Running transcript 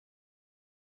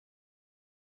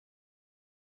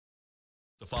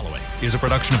The following is a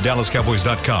production of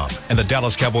DallasCowboys.com and the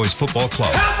Dallas Cowboys Football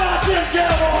Club. How about them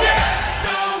Cowboys? Yeah!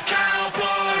 Go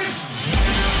Cowboys!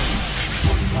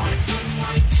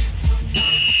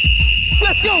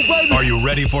 Let's go, baby! Are you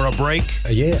ready for a break?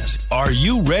 Yes. Are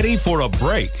you ready for a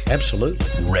break? Absolutely.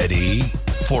 Ready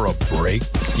for a break?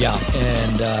 Yeah,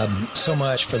 and so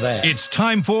much for that. It's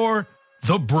time for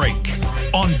The Break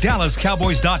on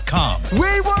DallasCowboys.com.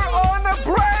 We were on a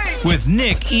break! With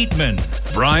Nick Eatman,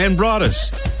 Brian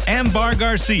Broaddus, Ambar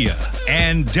Garcia,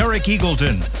 and Derek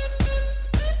Eagleton.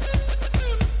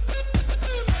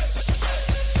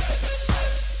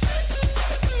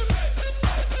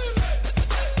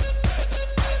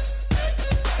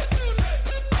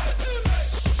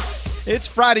 It's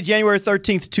Friday, January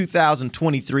 13th,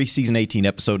 2023, Season 18,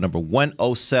 Episode number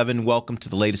 107. Welcome to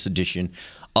the latest edition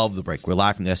of The Break. We're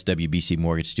live from the SWBC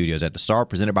Mortgage Studios at the Star,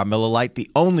 presented by Miller Lite, the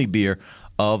only beer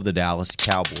of the Dallas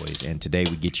Cowboys. And today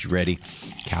we get you ready.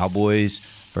 Cowboys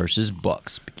versus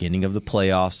Bucks, beginning of the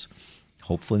playoffs.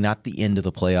 Hopefully not the end of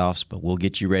the playoffs, but we'll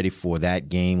get you ready for that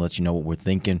game, let you know what we're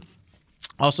thinking.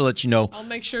 Also let you know. I'll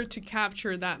make sure to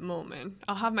capture that moment.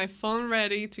 I'll have my phone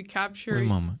ready to capture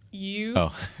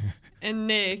you and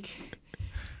Nick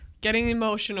getting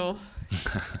emotional.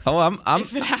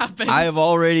 If it happens. I have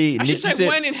already. I should say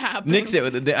when it happens. Nick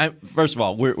said, first of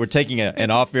all, we're taking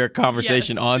an off-air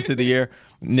conversation onto the air.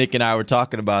 Nick and I were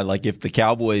talking about, like, if the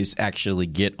Cowboys actually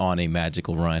get on a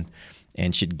magical run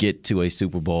and should get to a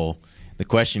Super Bowl, the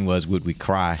question was, would we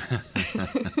cry?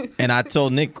 And I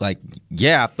told Nick, like,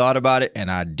 yeah, I've thought about it,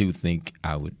 and I do think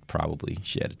I would probably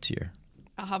shed a tear.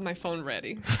 I'll have my phone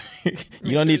ready.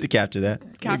 You don't need to capture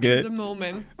that. Capture the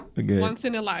moment. We're good. Once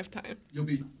in a lifetime.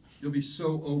 You'll be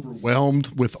so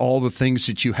overwhelmed with all the things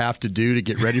that you have to do to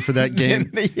get ready for that game.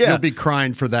 Yeah. You'll be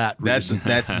crying for that reason.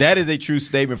 That is a true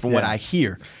statement from what I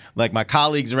hear. Like my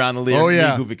colleagues around the league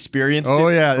who've experienced it. Oh,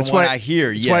 yeah. That's what I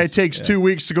hear. That's why it takes 2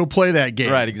 weeks to go play that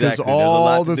game. Right, exactly. Because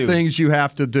all the things you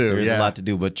have to do. There's a lot to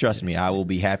do, but trust me, I will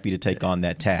be happy to take on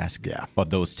that task. Yeah. Or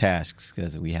those tasks,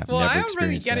 because we have never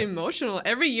experienced that. I already get emotional.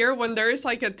 Every year when there is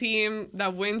like a team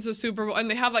that wins the Super Bowl and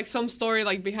they have like some story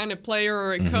like behind a player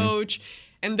or a coach,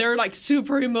 and they're like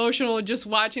super emotional just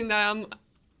watching that. I'm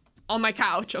on my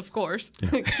couch, of course,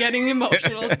 getting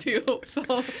emotional too.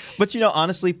 So, but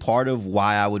honestly, part of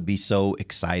why I would be so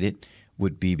excited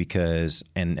would be because,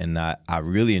 and I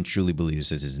really and truly believe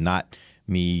this is not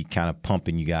me kind of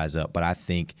pumping you guys up, but I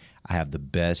think I have the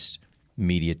best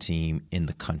media team in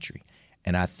the country,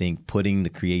 and I think putting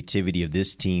the creativity of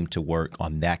this team to work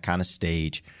on that kind of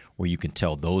stage where you can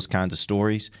tell those kinds of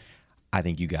stories, I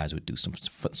think you guys would do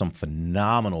some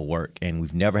phenomenal work, and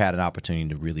we've never had an opportunity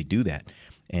to really do that.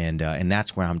 And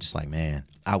that's where I'm just like, man,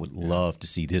 I would love to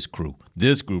see this group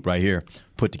right here,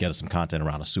 put together some content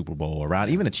around a Super Bowl, around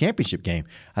even a championship game.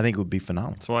 I think it would be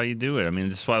phenomenal. That's why you do it. I mean,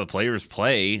 that's why the players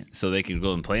play, so they can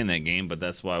go and play in that game. But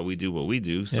that's why we do what we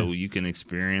do, so you can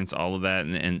experience all of that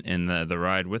and the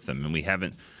ride with them. And we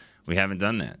haven't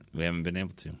done that. We haven't been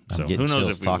able to. So I'm getting who knows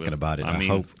chills if we talking will. about it. I mean,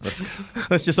 hope.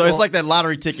 Let's just. It's like that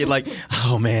lottery ticket. Like,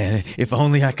 oh man, if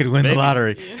only I could win the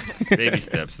lottery. Baby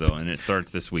steps though, and it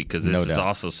starts this week because this is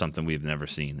also something we've never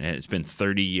seen. It's been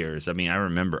 30 years. I mean, I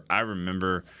remember.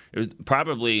 It was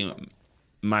probably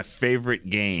my favorite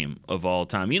game of all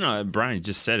time. Brian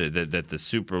just said it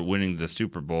that winning the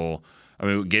Super Bowl. I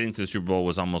mean, getting to the Super Bowl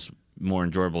was almost more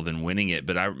enjoyable than winning it.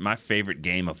 But my favorite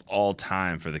game of all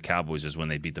time for the Cowboys is when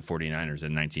they beat the 49ers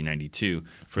in 1992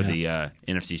 for the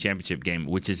NFC Championship game,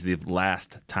 which is the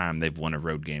last time they've won a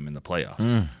road game in the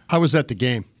playoffs. I was at the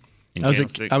game. I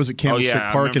was at Candlestick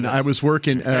Park, and I was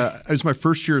working. It was my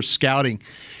first year of scouting,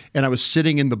 and I was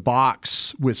sitting in the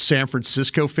box with San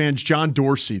Francisco fans. John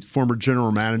Dorsey, the former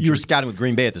general manager. You were scouting with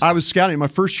Green Bay at this time. I was scouting my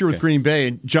first year with Green Bay,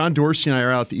 and John Dorsey and I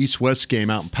are out at the East-West game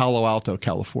out in Palo Alto,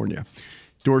 California.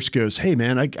 Dorsey goes, hey,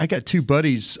 man, I got two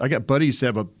buddies. I got buddies that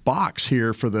have a box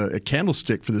here for a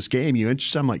Candlestick for this game. You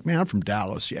interested? I'm like, man, I'm from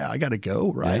Dallas. Yeah, I got to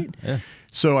go, right? Yeah.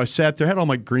 So I sat there, had all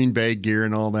my Green Bay gear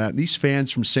and all that. These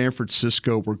fans from San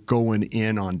Francisco were going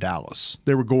in on Dallas.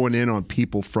 They were going in on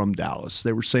people from Dallas.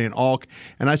 They were saying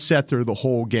and I sat there the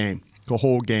whole game.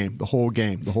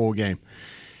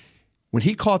 When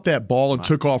he caught that ball and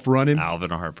took off running, Alvin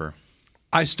Harper.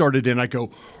 I started in. I go,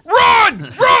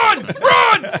 run!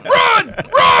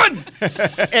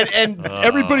 And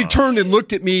everybody turned and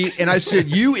looked at me, and I said,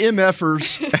 you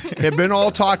MFers, have been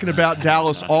all talking about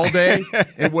Dallas all day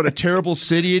and what a terrible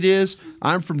city it is.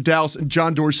 I'm from Dallas, and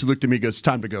John Dorsey looked at me and goes,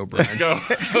 "Time to go, Brian." Go.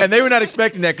 And they were not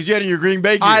expecting that because you had your Green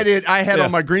Bay gear. I did. I had on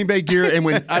my Green Bay gear, and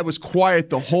when I was quiet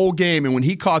the whole game, and when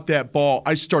he caught that ball,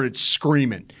 I started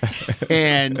screaming.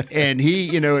 And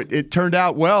he, it turned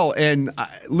out well. And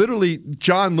literally,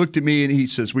 John looked at me and he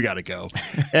says, "We got to go."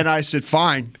 And I said,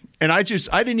 "Fine." And I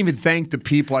didn't even thank the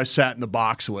people I sat in the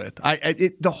box with.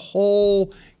 The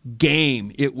whole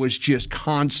game, it was just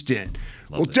constant.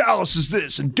 Dallas is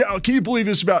this, and Dallas, can you believe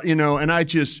this about, and I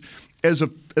just, as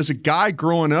a guy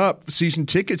growing up, season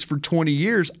tickets for 20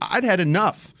 years, I'd had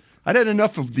enough. I'd had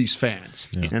enough of these fans,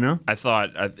 I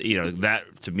thought, that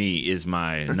to me is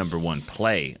my number one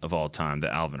play of all time,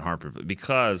 the Alvin Harper,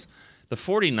 because the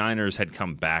 49ers had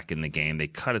come back in the game. They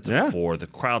cut it to 4. The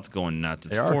crowd's going nuts.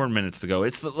 It's 4 minutes to go.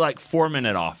 It's like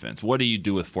 4-minute offense. What do you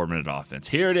do with 4-minute offense?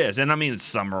 Here it is. And I mean,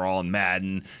 Summerall and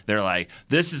Madden, they're like,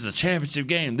 this is a championship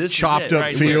game. This chopped is it, up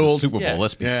right? field. Super Bowl.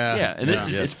 Let's be And this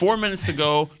is it's 4 minutes to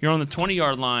go. You're on the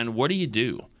 20-yard line. What do you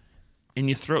do? And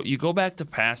you go back to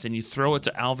pass and you throw it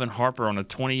to Alvin Harper on a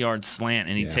 20-yard slant,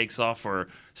 and he takes off for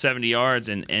 70 yards,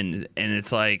 and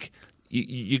it's like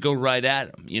you go right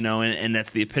at him, and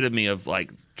that's the epitome of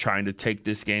like trying to take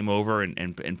this game over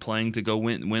and playing to go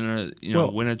win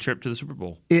a trip to the Super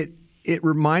Bowl. It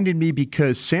reminded me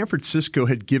because San Francisco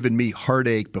had given me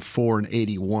heartache before in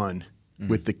 '81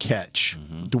 with the catch,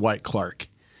 Dwight Clark.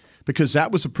 Because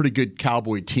that was a pretty good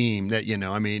Cowboy team that,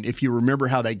 if you remember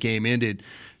how that game ended,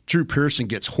 Drew Pearson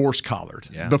gets horse collared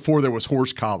before there was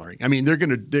horse collaring. I mean,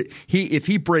 if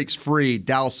he breaks free,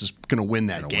 Dallas is going to win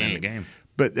that game. Win the game.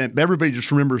 But everybody just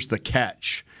remembers the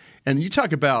catch. And you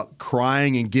talk about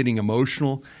crying and getting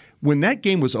emotional. When that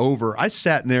game was over, I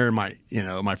sat in there in my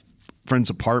friend's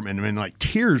apartment, and like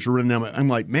tears were running down. I'm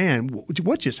like, man,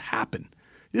 what just happened?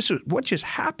 What just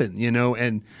happened?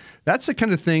 And that's the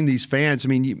kind of thing these fans. I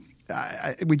mean,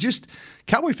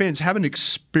 Cowboy fans haven't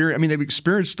experienced. I mean, they've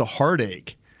experienced the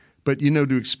heartache. But,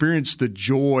 to experience the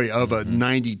joy of a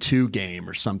 92 game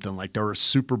or something like that, or a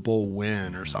Super Bowl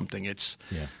win or something, it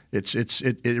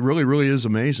really, really is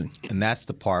amazing. And that's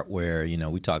the part where,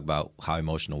 we talk about how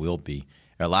emotional we'll be.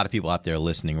 There are a lot of people out there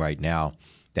listening right now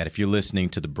that if you're listening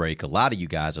to the break, a lot of you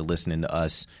guys are listening to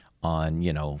us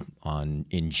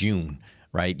in June,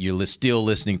 right? You're still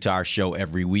listening to our show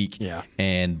every week. Yeah.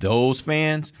 And those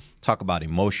fans talk about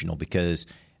emotional because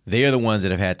they're the ones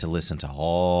that have had to listen to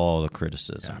all the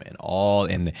criticism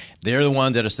and they're the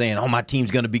ones that are saying, "Oh, my team's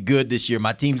going to be good this year.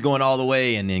 My team's going all the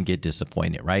way," and then get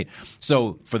disappointed, right?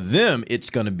 So for them,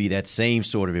 it's going to be that same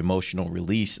sort of emotional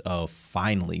release of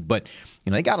finally. But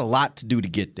they got a lot to do to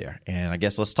get there, and I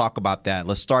guess let's talk about that.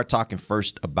 Let's start talking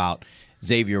first about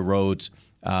Xavier Rhodes.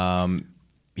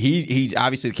 He's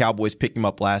obviously the Cowboys picked him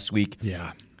up last week.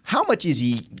 Yeah. How much is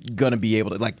he going to be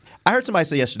able to? I heard somebody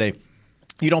say yesterday,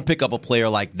 you don't pick up a player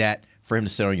like that for him to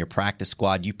sit on your practice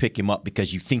squad. You pick him up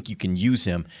because you think you can use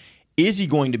him. Is he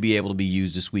going to be able to be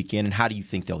used this weekend, and how do you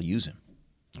think they'll use him?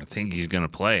 I think he's going to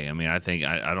play. I mean,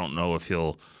 I don't know if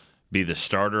he'll be the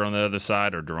starter on the other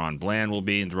side or Deron Bland will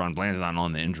be, and Deron Bland's not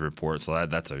on the injury report, so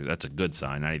that's a good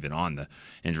sign. Not even on the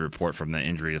injury report from the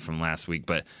injury from last week.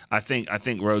 But I think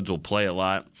Rhodes will play a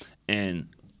lot, and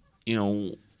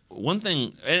one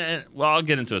thing, I'll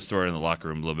get into a story in the locker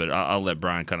room a little bit. I'll let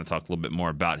Brian kind of talk a little bit more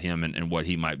about him and what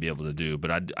he might be able to do.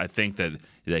 But I think that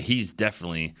he's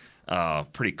definitely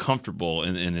pretty comfortable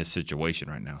in this situation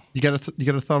right now. You got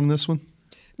a thought on this one?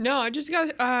 No, I just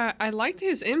got. I liked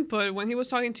his input when he was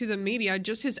talking to the media.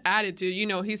 Just his attitude.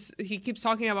 He keeps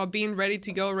talking about being ready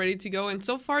to go. And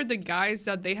so far, the guys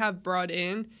that they have brought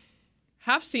in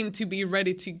have seemed to be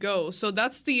ready to go. So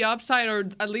that's the upside, or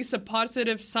at least a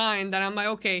positive sign that I'm like,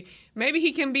 okay, maybe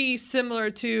he can be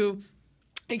similar to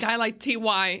a guy like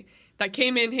T.Y. that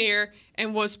came in here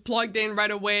and was plugged in right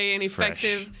away and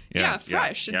effective.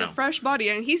 Fresh. The fresh body.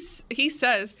 And he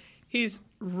says he's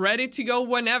ready to go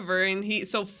whenever, and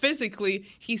so physically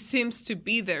he seems to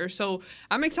be there. So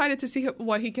I'm excited to see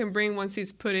what he can bring once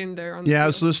he's put in there. On the field. I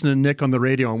was listening to Nick on the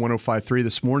radio on 105.3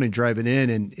 this morning driving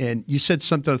in, and you said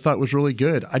something I thought was really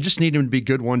good. I just need him to be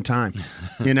good one time.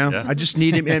 I just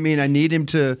need him. I mean, I need him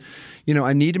to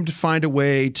find a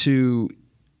way to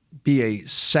be a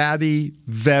savvy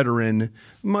veteran,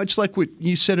 much like what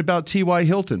you said about T.Y.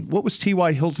 Hilton. What was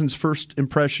T.Y. Hilton's first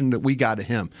impression that we got of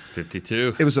him?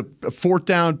 52. It was a fourth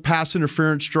down pass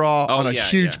interference draw on a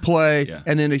huge play,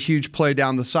 and then a huge play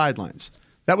down the sidelines.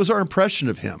 That was our impression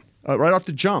of him right off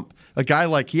the jump. A guy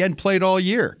like he hadn't played all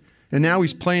year, and now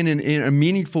he's playing in a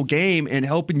meaningful game and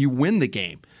helping you win the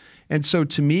game. And so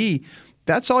to me,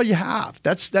 that's all you have.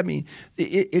 It's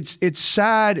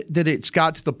sad that it's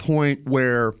got to the point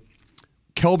where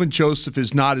Kelvin Joseph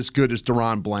is not as good as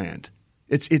Deron Bland.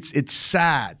 It's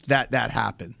sad that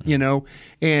happened,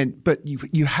 but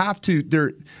you have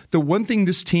to. The one thing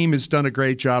this team has done a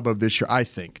great job of this year, I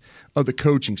think, of the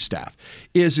coaching staff,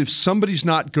 is if somebody's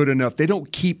not good enough, they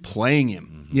don't keep playing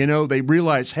him. They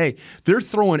realize, hey, they're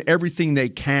throwing everything they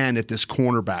can at this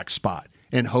cornerback spot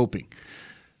and hoping.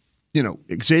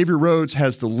 Xavier Rhodes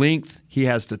has the length, he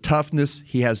has the toughness,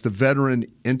 he has the veteran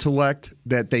intellect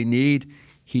that they need.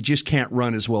 He just can't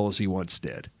run as well as he once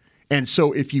did. And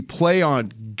so if you play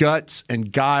on guts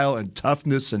and guile and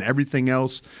toughness and everything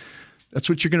else, that's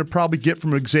what you're going to probably get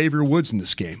from Xavier Woods in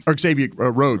this game. Or Xavier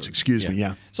Rhodes, excuse me,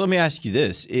 yeah. So let me ask you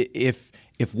this. If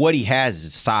what he has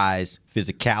is size,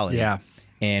 physicality,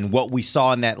 and what we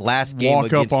saw in that last game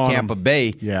against Tampa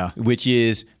Bay, which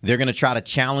is they're going to try to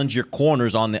challenge your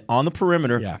corners on the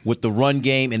perimeter with the run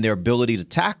game and their ability to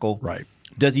tackle. Right.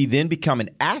 Does he then become an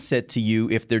asset to you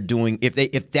if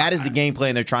that is the game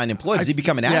plan they're trying to employ? Does he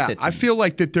become an asset to you? I feel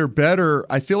like that they're better.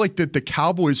 I feel like that the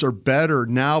Cowboys are better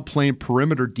now playing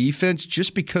perimeter defense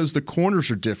just because the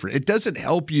corners are different. It doesn't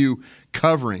help you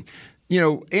covering.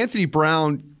 Anthony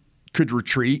Brown could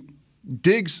retreat.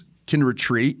 Diggs can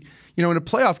retreat. In a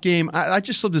playoff game, I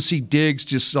just love to see Diggs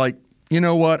just like, you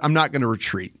know what, I'm not going to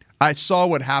retreat. I saw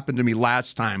what happened to me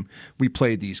last time we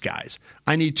played these guys.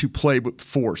 I need to play with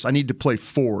force. I need to play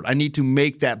forward. I need to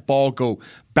make that ball go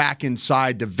back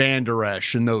inside to Van Der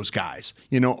Esch and those guys,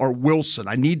 or Wilson.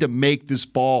 I need to make this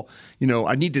ball,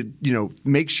 I need to,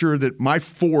 make sure that my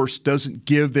force doesn't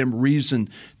give them reason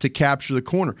to capture the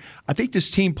corner. I think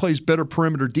this team plays better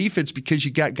perimeter defense because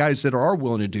you got guys that are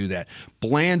willing to do that.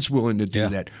 Bland's willing to do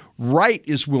that. Wright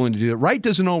is willing to do that. Wright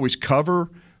doesn't always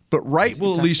cover, but Wright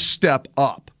will at least step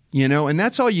up. And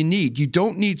that's all you need. You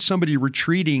don't need somebody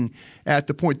retreating at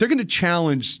the point. They're going to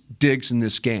challenge Diggs in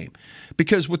this game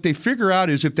because what they figure out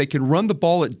is if they can run the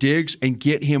ball at Diggs and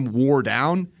get him wore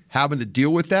down, having to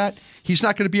deal with that, he's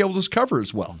not going to be able to cover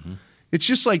as well. Mm-hmm.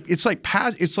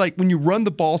 It's like when you run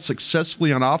the ball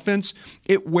successfully on offense,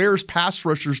 it wears pass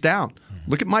rushers down.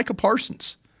 Mm-hmm. Look at Micah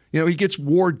Parsons. He gets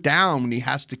wore down when he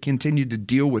has to continue to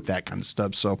deal with that kind of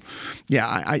stuff. So,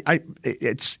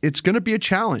 it's going to be a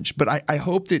challenge. But I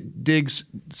hope that Diggs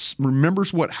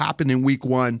remembers what happened in week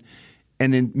one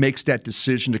and then makes that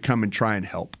decision to come and try and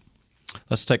help.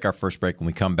 Let's take our first break. When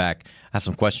we come back, I have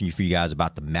some questions for you guys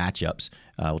about the matchups.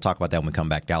 We'll talk about that when we come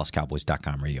back.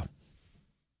 DallasCowboys.com radio.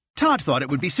 Todd thought it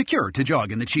would be secure to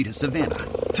jog in the cheetah savanna.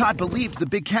 Todd believed the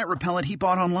big cat repellent he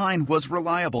bought online was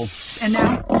reliable. And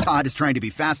now, Todd is trying to be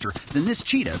faster than this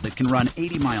cheetah that can run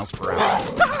 80 miles per hour.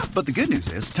 But the good news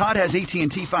is, Todd has AT&T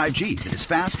 5G that is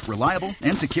fast, reliable,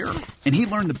 and secure. And he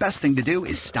learned the best thing to do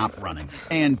is stop running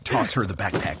and toss her the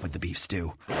backpack with the beef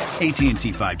stew. AT&T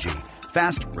 5G.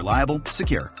 Fast, reliable,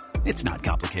 secure. It's not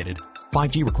complicated.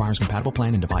 5G requires compatible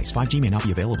plan and device. 5G may not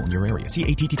be available in your area. See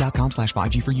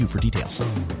att.com/5G for you for details.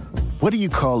 What do you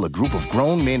call a group of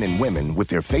grown men and women with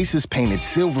their faces painted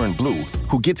silver and blue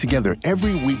who get together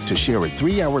every week to share a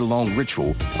 3-hour-long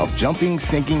ritual of jumping,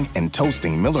 singing, and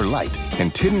toasting Miller Lite in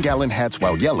 10-gallon hats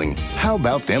while yelling, "How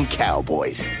about them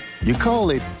Cowboys?" You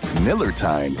call it Miller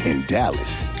Time in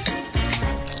Dallas.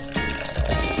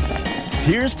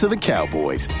 Here's to the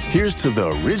Cowboys. Here's to the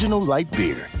original light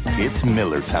beer. It's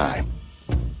Miller Time.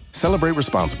 Celebrate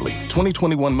responsibly.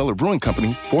 2021 Miller Brewing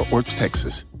Company, Fort Worth,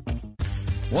 Texas.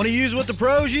 Want to use what the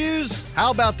pros use? How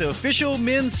about the official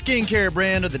men's skincare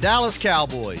brand of the Dallas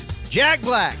Cowboys, Jack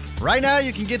Black? Right now,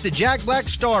 you can get the Jack Black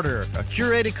Starter, a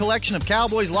curated collection of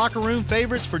Cowboys locker room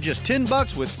favorites for just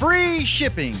 $10 with free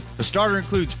shipping. The starter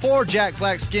includes 4 Jack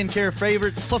Black skincare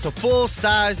favorites, plus a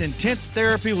full-sized intense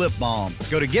therapy lip balm.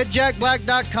 Go to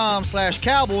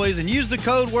getjackblack.com/Cowboys and use the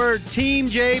code word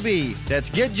TEAMJB.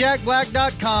 That's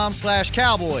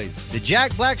getjackblack.com/Cowboys. The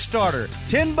Jack Black Starter,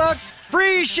 $10,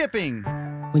 free shipping.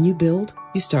 When you build,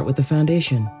 you start with the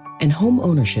foundation. And home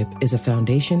ownership is a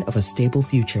foundation of a stable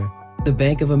future. The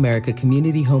Bank of America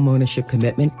Community Homeownership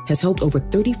Commitment has helped over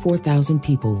 34,000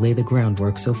 people lay the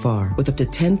groundwork so far, with up to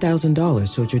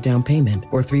 $10,000 towards your down payment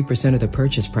or 3% of the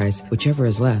purchase price, whichever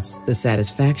is less. The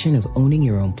satisfaction of owning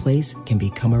your own place can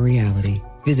become a reality.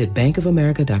 Visit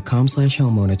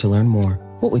bankofamerica.com/homeowner to learn more.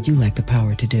 What would you like the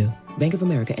power to do? Bank of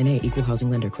America N.A. Equal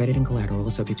Housing Lender. Credit and collateral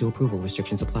is subject to approval.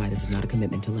 Restrictions apply. This is not a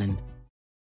commitment to lend.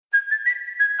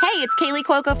 Hey, it's Kaylee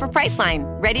Cuoco for Priceline.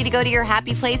 Ready to go to your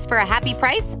happy place for a happy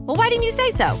price? Well, why didn't you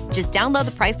say so? Just download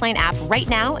the Priceline app right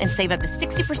now and save up to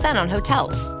 60% on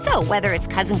hotels. So whether it's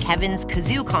Cousin Kevin's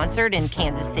Kazoo Concert in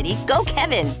Kansas City, go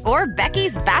Kevin, or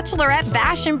Becky's Bachelorette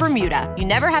Bash in Bermuda, you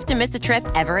never have to miss a trip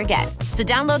ever again. So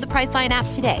download the Priceline app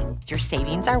today. Your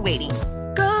savings are waiting.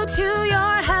 Go to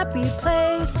your happy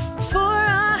place for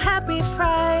a happy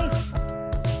price.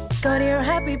 Go to your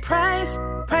happy price,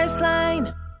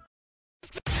 Priceline.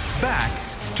 Back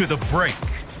to the break.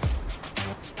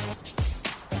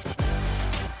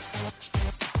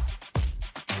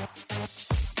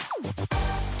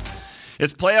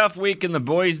 It's playoff week and the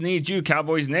boys need you.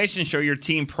 Cowboys Nation, show your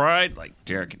team pride like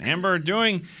Derek and Amber are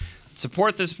doing.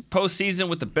 Support this postseason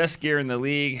with the best gear in the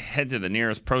league. Head to the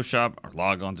nearest pro shop or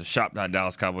log on to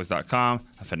shop.dallascowboys.com.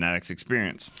 A Fanatics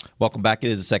experience. Welcome back. It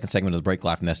is the second segment of the break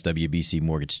live from SWBC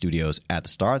Mortgage Studios at the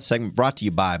Start. The segment brought to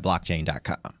you by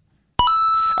blockchain.com.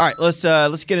 All right,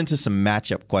 let's get into some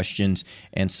matchup questions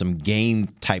and some game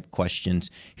type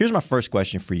questions. Here's my first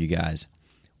question for you guys.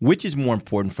 Which is more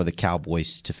important for the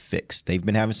Cowboys to fix? They've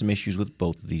been having some issues with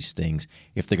both of these things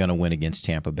if they're going to win against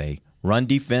Tampa Bay. Run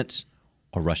defense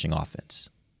or rushing offense?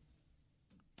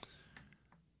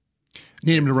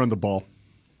 Need him to run the ball.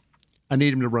 I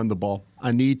need him to run the ball.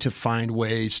 I need to find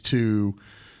ways to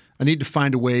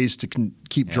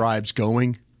keep drives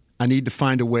going. I need to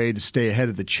find a way to stay ahead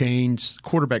of the chains.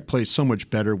 Quarterback plays so much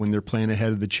better when they're playing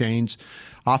ahead of the chains.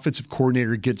 Offensive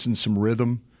coordinator gets in some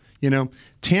rhythm. You know,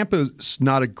 Tampa's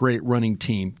not a great running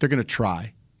team. They're going to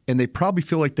try, and they probably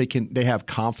feel like they have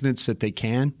confidence that they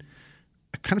can.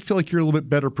 I kind of feel like you're a little bit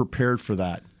better prepared for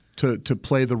that to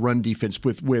play the run defense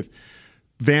with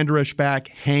Vander Esch back,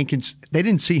 Hankins. They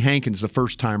didn't see Hankins the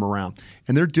first time around,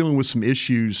 and they're dealing with some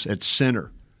issues at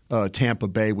center, Tampa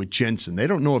Bay, with Jensen. They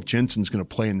don't know if Jensen's going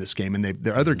to play in this game, and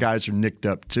their other guys are nicked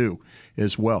up too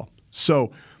as well.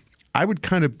 So I would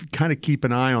kind of keep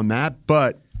an eye on that,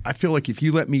 but I feel like if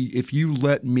you let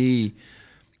me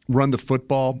run the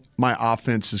football, my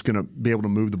offense is going to be able to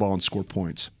move the ball and score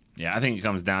points. Yeah, I think it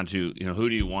comes down to, who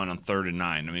do you want on 3rd and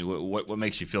 9? I mean, what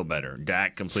makes you feel better?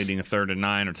 Dak completing a 3rd and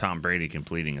 9 or Tom Brady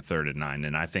completing a 3rd and 9?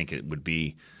 And I think it would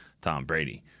be Tom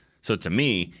Brady. So to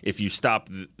me, if you stop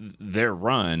their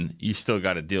run, you still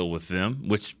got to deal with them,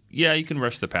 which, yeah, you can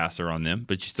rush the passer on them,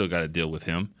 but you still got to deal with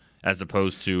him. As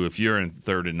opposed to if you're in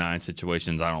 3rd and 9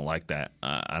 situations, I don't like that.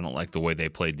 I don't like the way they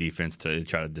play defense to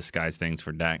try to disguise things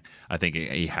for Dak. I think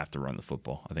you have to run the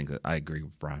football. I think that I agree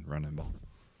with Brian, running the ball.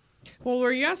 Well,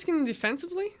 were you asking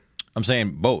defensively? I'm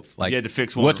saying both. Like, you had to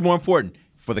fix one. What's more important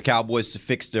for the Cowboys to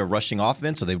fix their rushing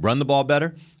offense so they run the ball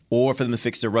better, or for them to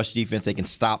fix their rush defense, they can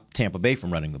stop Tampa Bay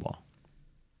from running the ball?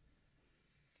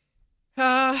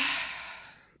 I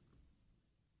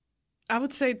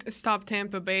would say stop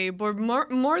Tampa Bay, but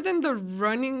more than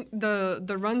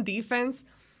the run defense,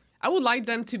 I would like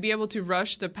them to be able to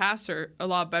rush the passer a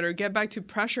lot better, get back to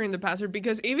pressuring the passer,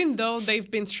 because even though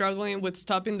they've been struggling with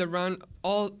stopping the run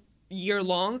all year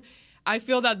long, I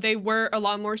feel that they were a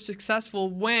lot more successful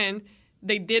when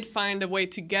they did find a way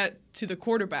to get to the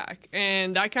quarterback.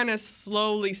 And that kind of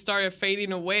slowly started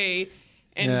fading away,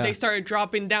 and they started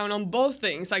dropping down on both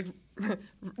things. Like,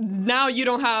 now you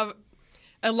don't have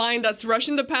a line that's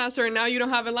rushing the passer, and now you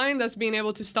don't have a line that's being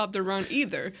able to stop the run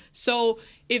either. So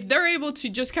if they're able to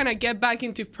just kind of get back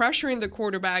into pressuring the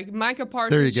quarterback, Micah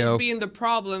Parsons just being the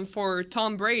problem for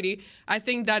Tom Brady, I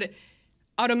think that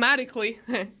automatically,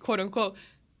 quote unquote,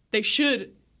 they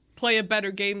should play a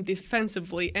better game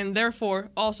defensively and therefore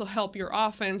also help your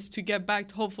offense to get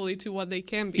back hopefully to what they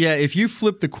can be. Yeah, if you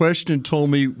flipped the question and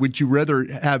told me, would you rather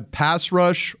have pass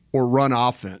rush or run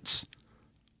offense?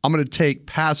 I'm going to take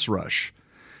pass rush.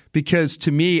 Because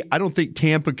to me, I don't think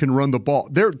Tampa can run the ball.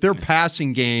 Their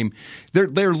passing game,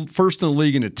 they're first in the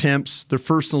league in attempts. They're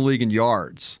first in the league in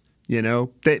yards. You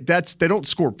know, they don't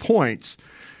score points.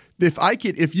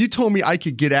 If you told me I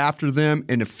could get after them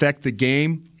and affect the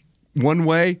game one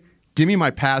way, give me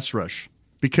my pass rush.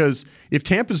 Because if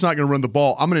Tampa's not going to run the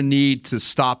ball, I'm going to need to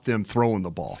stop them throwing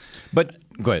the ball. But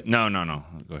go ahead. No.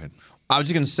 Go ahead. I was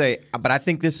just going to say, but I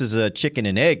think this is a chicken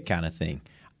and egg kind of thing.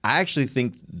 I actually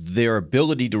think their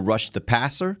ability to rush the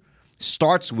passer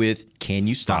starts with, can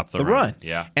you stop the run?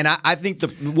 Yeah. And I think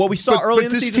what we saw early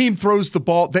in the season. But this team throws the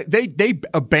ball. They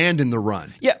abandon the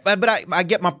run. Yeah, but I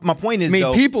get my point is,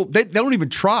 people, they don't even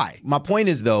try. My point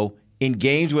is, though, in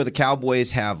games where the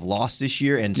Cowboys have lost this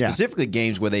year, and specifically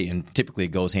games where and typically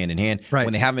it goes hand in hand,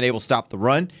 when they haven't been able to stop the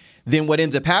run, then what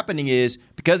ends up happening is,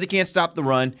 because they can't stop the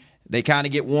run, they kind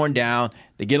of get worn down,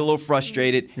 they get a little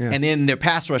frustrated, and then their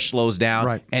pass rush slows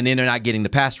down, and then they're not getting the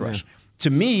pass rush. To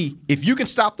me, if you can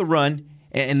stop the run,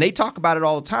 and they talk about it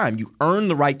all the time, you earn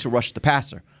the right to rush the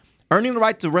passer. Earning the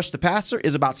right to rush the passer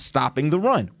is about stopping the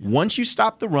run. Once you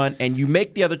stop the run and you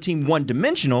make the other team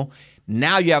one-dimensional,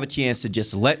 now you have a chance to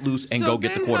just let loose and go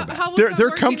get the quarterback. How was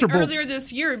they're comfortable earlier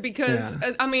this year, because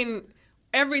I mean,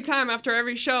 every time after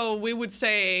every show we would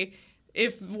say,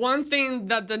 if one thing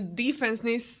that the defense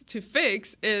needs to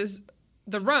fix is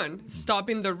the run,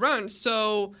 stopping the run.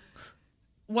 So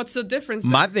what's the difference?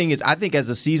 My thing is, I think as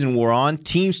the season wore on,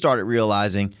 teams started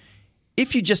realizing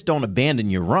if you just don't abandon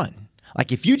your run,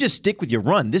 like if you just stick with your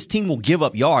run, this team will give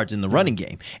up yards in the running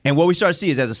game. And what we started to see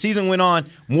is as the season went on,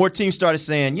 more teams started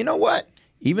saying, you know what?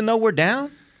 Even though we're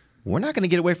down, we're not going to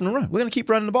get away from the run. We're going to keep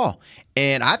running the ball.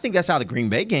 And I think that's how the Green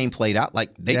Bay game played out. Like,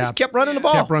 they just kept running the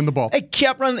ball. Kept running the ball. They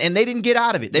kept running, and they didn't get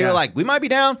out of it. They were like, we might be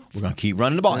down. We're going to keep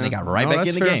running the ball. And they got right back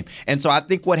in the game. And so I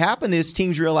think what happened is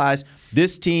teams realized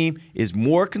this team is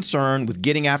more concerned with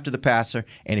getting after the passer.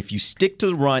 And if you stick to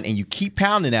the run and you keep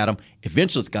pounding at them,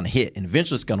 eventually it's going to hit, and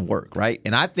eventually it's going to work, right?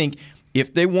 And I think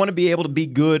if they want to be able to be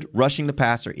good rushing the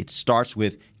passer, it starts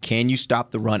with, can you stop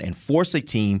the run and force a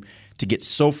team to get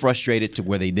so frustrated to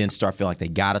where they then start feeling like they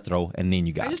got to throw, and then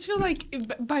you got I just feel like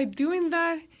by doing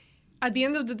that, at the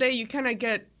end of the day, you kind of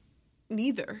get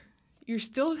neither. You're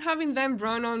still having them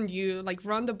run on you, like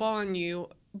run the ball on you,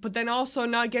 but then also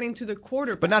not getting to the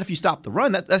quarterback. But not if you stop the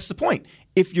run. That's the point.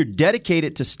 If you're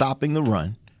dedicated to stopping the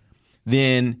run,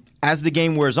 then as the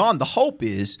game wears on, the hope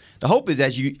is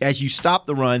as you stop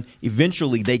the run,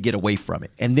 eventually they get away from it,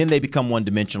 and then they become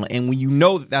one-dimensional. And when you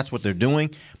know that that's what they're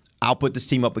doing, I'll put this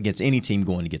team up against any team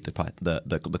going to get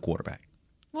the quarterback.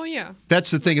 Well, yeah. That's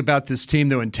the thing about this team,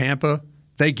 though, in Tampa.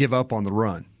 They give up on the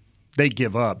run. They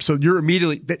give up. So you're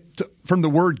immediately from the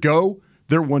word go,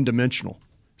 they're one-dimensional.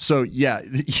 So yeah,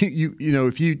 you know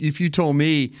if you told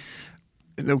me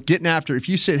getting after, if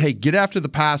you said, hey, get after the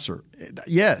passer,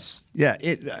 yes, yeah.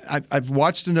 I've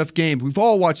watched enough games. We've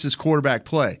all watched this quarterback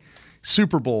play.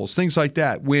 Super Bowls, things like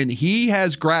that. When he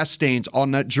has grass stains on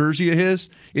that jersey of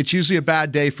his, it's usually a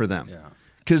bad day for them.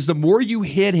 Because the more you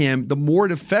hit him, the more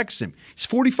it affects him. He's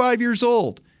 45 years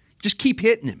old. Just keep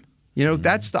hitting him. You know,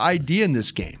 that's the idea in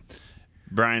this game.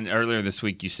 Brian, earlier this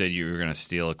week you said you were going to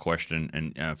steal a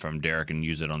question from Derek and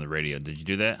use it on the radio. Did you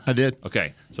do that? I did.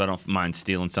 Okay, so I don't mind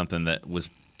stealing something that was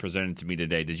presented to me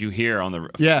today. Did you hear on the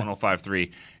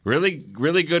 105.3? Really,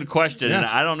 really good question. And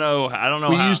I don't know.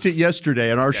 We used it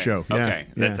yesterday on our show. Okay,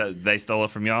 they stole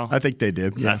it from y'all. I think they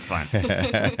did. Yeah. That's fine.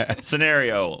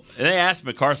 Scenario. And they asked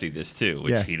McCarthy this too,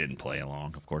 which he didn't play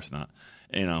along. Of course not.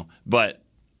 You know, but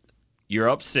you're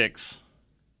up 6,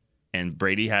 and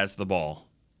Brady has the ball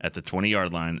at the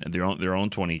 20-yard line. Their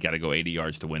own 20. Got to go 80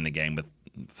 yards to win the game with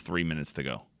 3 minutes to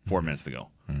go, 4 minutes to go,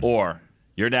 or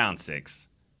you're down 6.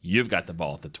 You've got the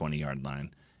ball at the 20-yard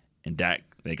line, and Dak,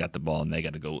 they got the ball, and they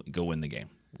got to go win the game.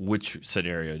 Which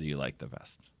scenario do you like the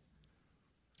best?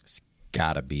 It's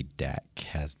got to be Dak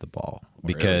has the ball.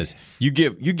 Because you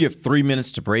give 3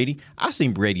 minutes to Brady. I've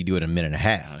seen Brady do it in a minute and a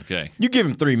half. Okay. You give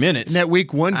him 3 minutes. In that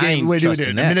week 1 game, we did it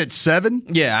in minute 7?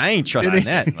 Yeah, I ain't trusting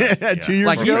that. 2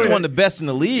 years ago. He's one of the best in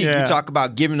the league. You talk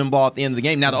about giving them ball at the end of the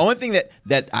game. Now, the only thing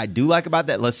that I do like about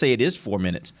that, let's say it is 4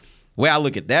 minutes. The way I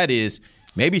look at that is,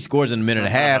 maybe he scores in a minute and a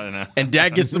half, and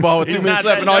Dak gets the ball with 2 minutes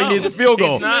left, and all you need is a field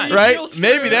goal, right?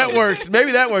 Maybe that works.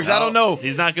 Maybe that works. I don't know.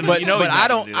 He's not going to. But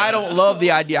I don't love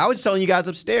the idea. I was telling you guys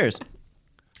upstairs.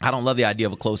 I don't love the idea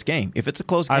of a close game. If it's a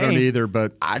close game, I don't either.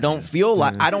 But I don't feel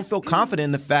confident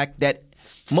in the fact that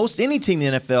most any team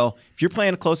in the NFL, if you're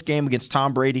playing a close game against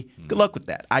Tom Brady, good luck with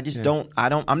that. I just don't.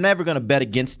 I'm never going to bet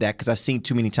against that because I've seen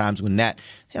too many times when that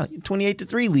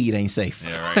 28-3 lead ain't safe.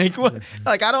 Yeah, right.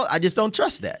 I just don't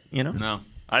trust that. You know. No.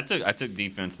 I took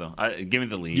defense though. Give me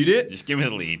the lead. You did? Just give me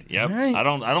the lead. Yep. Right. I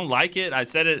don't like it. I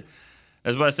said it.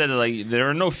 That's what I said. Like there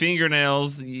are no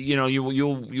fingernails. You know, you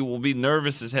will be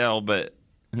nervous as hell. But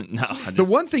no. The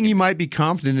one thing you might be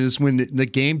confident is when the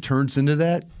game turns into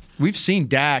that. We've seen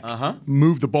Dak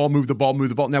move the ball.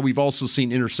 Now we've also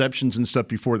seen interceptions and stuff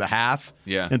before the half.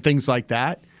 And things like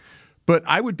that. But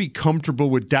I would be comfortable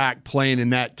with Dak playing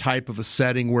in that type of a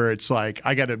setting where it's like,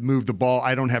 I got to move the ball.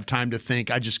 I don't have time to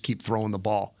think. I just keep throwing the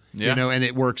ball, you know, and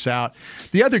it works out.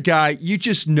 The other guy, you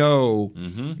just know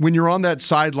when you're on that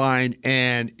sideline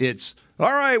and it's, all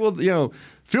right, well, you know,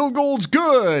 field goal's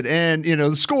good and, you know,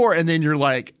 the score. And then you're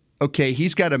like, okay,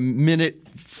 he's got a minute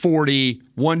 40,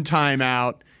 1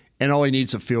 timeout. And all he needs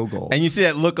is a field goal. And you see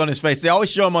that look on his face. They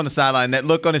always show him on the sideline, that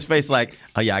look on his face like,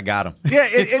 oh, yeah, I got him. Yeah,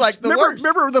 it's like the worst.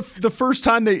 Remember the first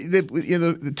time,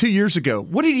 2 years ago,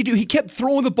 what did he do? He kept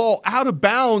throwing the ball out of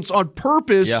bounds on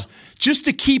purpose just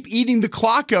to keep eating the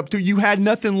clock up till you had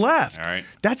nothing left. All right.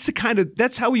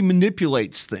 That's how he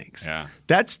manipulates things. Yeah.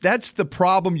 That's the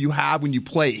problem you have when you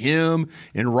play him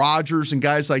and Rodgers and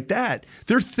guys like that.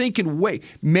 They're thinking,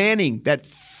 Manning, that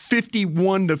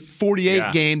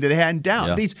 51-48 game that they hadn't down.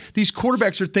 Yeah. These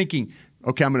quarterbacks are thinking,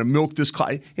 okay, I'm going to milk this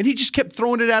clock. And he just kept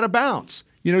throwing it out of bounds,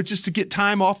 you know, just to get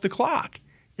time off the clock.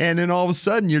 And then all of a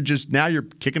sudden, you're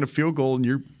kicking a field goal and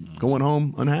you're going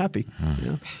home unhappy.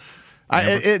 Yeah.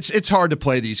 It's hard to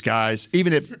play these guys,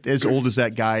 even if as old as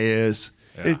that guy is.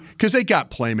 Because they got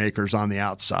playmakers on the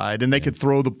outside, and they could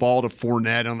throw the ball to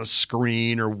Fournette on a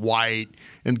screen or White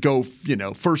and go,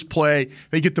 first play,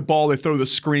 they get the ball, they throw the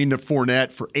screen to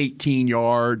Fournette for 18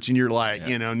 yards, and you're like,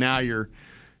 now you're –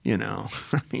 I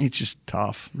mean, it's just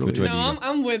tough. Really. No,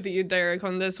 I'm with you, Derek,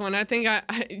 on this one. I think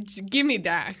give me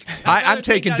Dak. I'm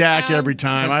taking Dak every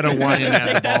time. I don't want him to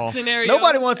have the ball.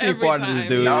 Nobody wants any part of this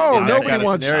dude. No, nobody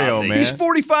wants scenario, man. He's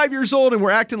 45 years old, and we're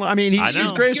acting like. I mean, he's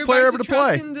the greatest player ever to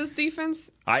play. In this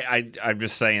defense, I'm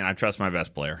just saying, I trust my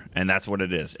best player, and that's what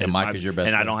it is. And Mike is your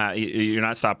best. And player. I don't have. You're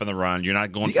not stopping the run. You're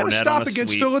not going. You got to stop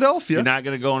against Philadelphia. You're not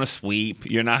going to go on a sweep.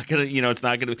 You're not going to. It's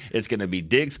not going to. It's going to be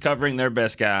Diggs covering their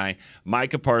best guy,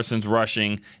 Micah Parsons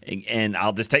rushing. And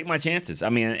I'll just take my chances. I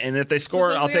mean, and if they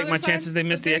score, I'll take my chances. They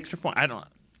miss the extra point. I don't.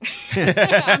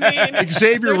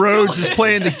 Xavier Rhodes is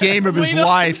playing the game of his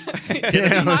life.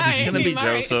 It's going to be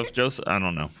Joseph. I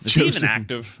don't know. Is he even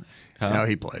active? No,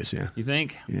 he plays. Yeah. You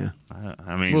think? Yeah.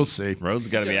 I mean, we'll see. Rhodes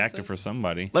got to be active for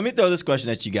somebody. Let me throw this question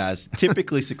at you guys.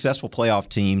 Typically, successful playoff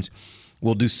teams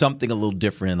will do something a little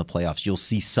different in the playoffs. You'll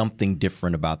see something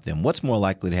different about them. What's more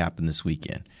likely to happen this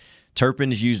weekend?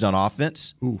 Turpin is used on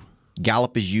offense. Ooh.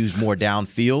 Gallup is used more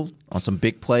downfield on some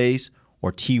big plays,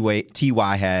 or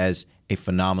T.Y. has a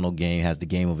phenomenal game, has the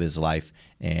game of his life,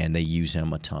 and they use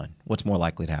him a ton. What's more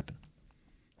likely to happen?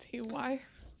 T.Y.?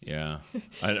 Yeah.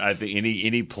 I think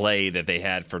any play that they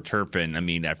had for Turpin, I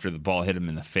mean, after the ball hit him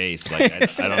in the face, like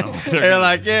I don't know. They're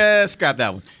like, yeah, scrap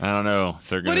that one. I don't know if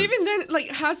they're going to. But even then, like,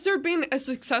 has there been a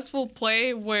successful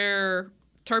play where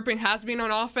Turpin has been on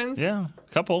offense? Yeah,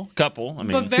 couple. I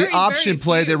mean, the option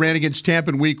play they ran against Tampa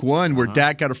in Week 1, where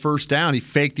Dak got a first down. He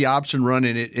faked the option run,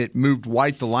 and it moved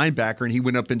White, the linebacker, and he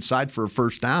went up inside for a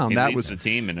first down. He that leads was the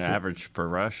team in average per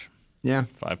rush. Yeah,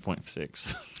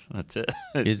 5.6. That's it.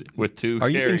 With 2 Are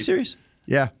carries. you being serious?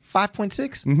 Yeah, 5.6.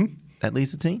 Mm-hmm. That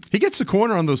leads the team. He gets the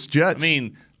corner on those Jets. I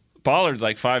mean, Pollard's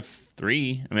like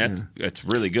 5'3". I mean, that's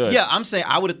really good. Yeah, I'm saying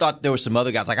I would have thought there were some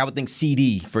other guys. Like I would think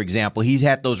CD, for example, he's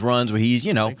had those runs where he's,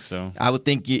 I think so. I would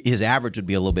think his average would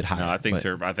be a little bit higher. No, I think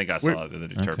I saw the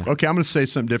Turpin. Okay, I'm going to say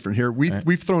something different here.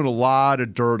 We've thrown a lot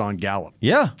of dirt on Gallup.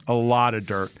 Yeah, a lot of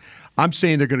dirt. I'm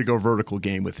saying they're going to go vertical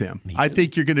game with him. I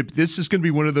think this is going to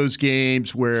be one of those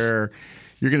games where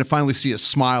you're going to finally see a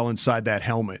smile inside that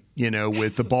helmet,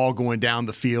 with the ball going down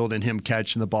the field and him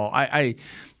catching the ball. I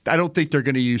don't think they're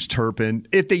going to use Turpin.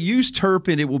 If they use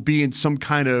Turpin, it will be in some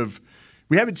kind of –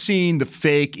 we haven't seen the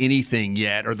fake anything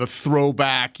yet or the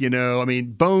throwback, I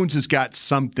mean, Bones has got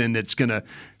something that's going to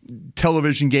 –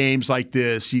 television games like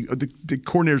this, the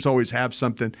coordinators always have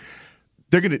something.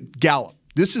 They're going to – Gallup.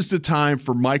 This is the time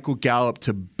for Michael Gallup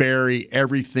to bury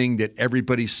everything that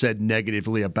everybody said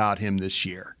negatively about him this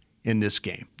year in this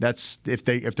game. That's if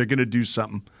they're going to do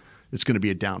something, it's going to be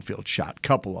a downfield shot.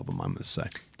 Couple of them, I'm going to say.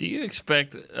 Do you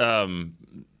expect that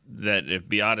if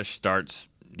Biadasz starts,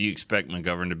 do you expect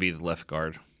McGovern to be the left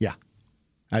guard? Yeah,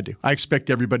 I do. I expect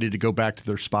everybody to go back to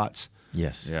their spots.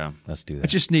 Yes. Yeah. Let's do that. I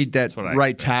just need that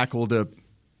right tackle to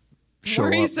show Were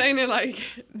up. you saying it like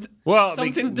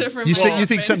something different? You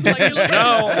think something?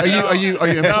 No. Are you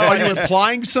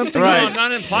implying something? No, I'm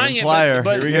not implying it.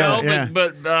 But Here we go.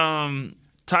 But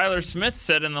Tyler Smith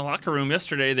said in the locker room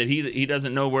yesterday that he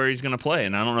doesn't know where he's going to play,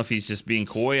 and I don't know if he's just being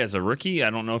coy as a rookie. I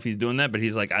don't know if he's doing that, but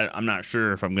he's like, I'm not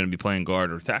sure if I'm going to be playing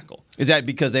guard or tackle. Is that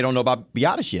because they don't know about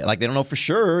Biadasz yet? Like they don't know for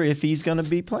sure if he's going to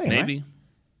be playing? Maybe. Right?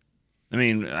 I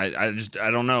mean, I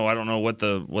don't know. I don't know what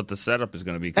the setup is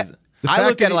going to be. I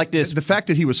look at it like this. The fact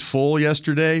that he was full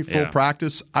yesterday, full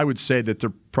practice, I would say that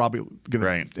they're probably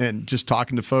going to, and just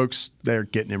talking to folks, they're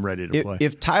getting him ready to play.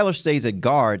 If Tyler stays at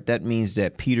guard, that means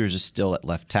that Peters is still at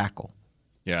left tackle.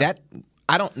 Yeah.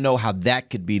 I don't know how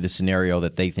that could be the scenario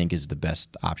that they think is the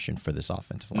best option for this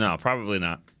offensive line. No, probably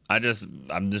not. I'm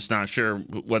just not sure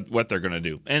what they're going to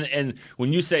do. And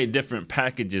when you say different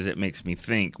packages, it makes me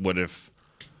think, what if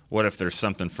there's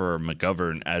something for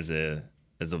McGovern as a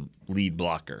lead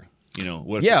blocker?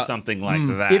 What if it's something like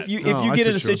that? If you get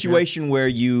in a situation where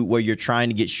you're trying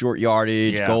to get short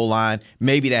yardage, goal line,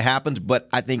 maybe that happens. But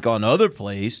I think on other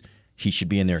plays, he should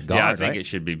be in there guard. Yeah, I think it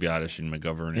should be Biadasz and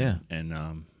McGovern. Yeah.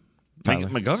 And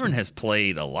McGovern has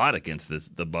played a lot against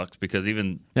the Bucs because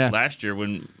even last year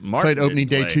when Martin played opening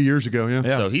day 2 years ago.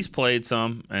 Yeah. So he's played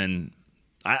some, and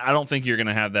I don't think you're going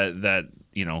to have that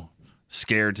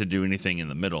scared to do anything in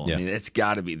the middle. Yeah. I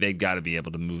mean, they've got to be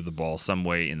able to move the ball some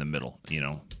way in the middle.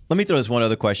 Let me throw this one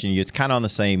other question to you. It's kind of on the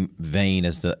same vein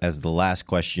as the last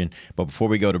question, but before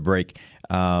we go to break,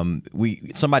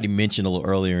 somebody mentioned a little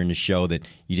earlier in the show that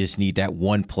you just need that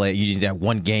one play, you need that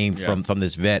one game from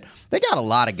this vet. They got a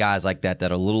lot of guys like that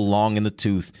are a little long in the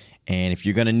tooth, and if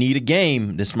you're going to need a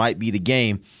game, this might be the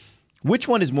game. Which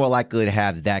one is more likely to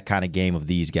have that kind of game of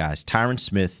these guys? Tyron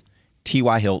Smith,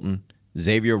 T.Y. Hilton,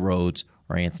 Xavier Rhodes,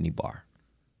 or Anthony Barr?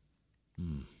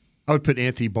 I would put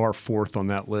Anthony Barr fourth on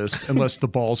that list, unless the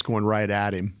ball's going right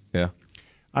at him. Yeah.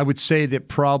 I would say that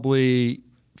probably,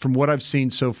 from what I've seen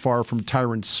so far from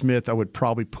Tyron Smith, I would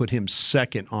probably put him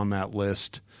second on that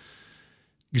list.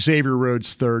 Xavier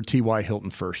Rhodes third, T.Y. Hilton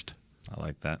first. I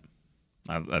like that.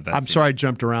 I'm sorry I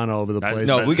jumped around all over the place.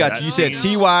 No, we got you. You said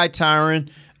T.Y., Tyron,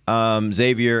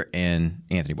 Xavier, and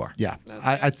Anthony Barr. Yeah,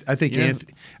 I think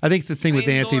I think the thing with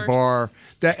Anthony Barr,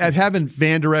 that having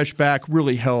Van Der Esch back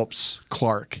really helps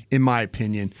Clark, in my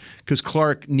opinion, because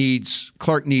Clark needs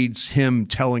him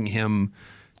telling him,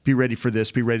 be ready for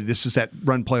this, be ready. This is that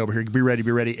run play over here. Be ready,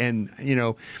 be ready. And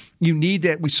you need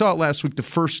that. We saw it last week. The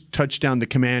first touchdown the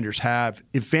Commanders have.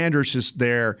 If Van Der Esch is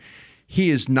there, he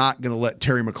is not going to let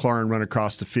Terry McLaurin run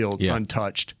across the field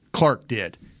untouched. Clark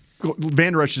did.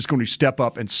 Van Der Esch is going to step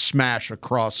up and smash a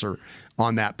crosser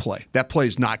on that play. That play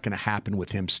is not going to happen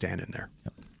with him standing there.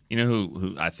 You know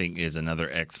who I think is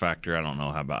another X factor? I don't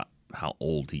know how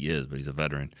old he is, but he's a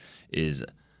veteran. Is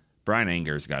Brian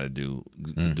Anger's got to do.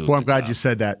 Well, I'm glad you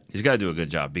said that. He's got to do a good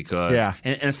job because,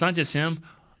 and it's not just him.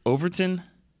 Overton.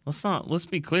 Let's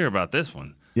be clear about this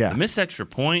one. Yeah, the missed extra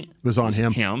point was on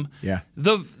him. Yeah,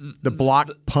 the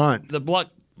block punt. The block,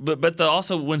 but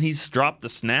also when he's dropped the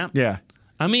snap. Yeah.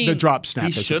 I mean, the drop snap.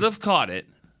 He should have caught it,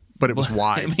 but it was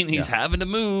wide. I mean, he's having to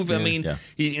move. I mean,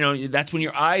 that's when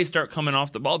your eyes start coming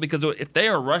off the ball because if they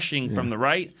are rushing from the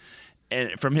right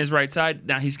and from his right side,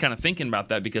 now he's kind of thinking about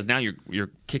that because now you're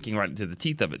kicking right into the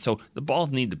teeth of it. So the balls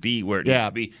need to be where it needs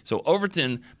to be. So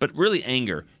Overton, but really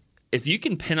Anger. If you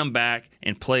can pin them back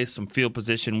and play some field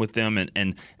position with them,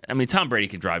 and I mean, Tom Brady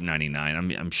could drive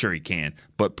 99. I'm sure he can.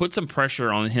 But put some pressure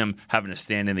on him having to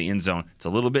stand in the end zone. It's a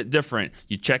little bit different.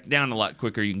 You check down a lot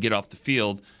quicker. You can get off the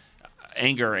field.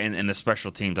 Anger and the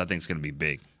special teams, I think, is going to be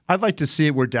big. I'd like to see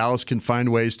it where Dallas can find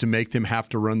ways to make them have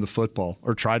to run the football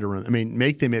or try to run. I mean,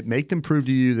 make them prove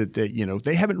to you that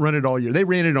they haven't run it all year. They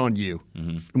ran it on you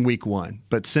in week one.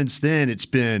 But since then, it's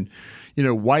been –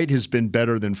 White has been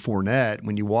better than Fournette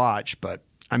when you watch, but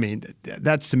I mean,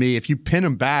 that's to me, if you pin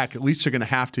them back, at least they're going to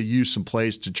have to use some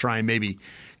plays to try and maybe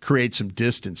create some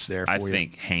distance there for you. I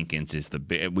think Hankins is the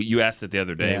big. You asked it the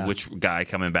other day, which guy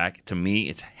coming back. To me,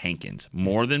 it's Hankins.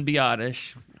 More than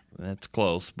Biotish. That's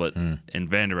close, but and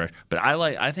Van Der Esch. But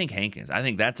I think Hankins. I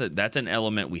think that's an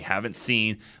element we haven't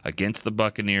seen against the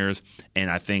Buccaneers,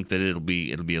 and I think that it'll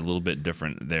be a little bit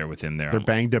different there with him there. They're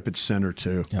banged up at center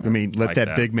too. Yep. I mean, let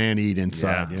that big man eat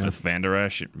inside. Yeah, with Van Der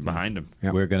Esch behind him.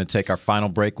 Yep. We're going to take our final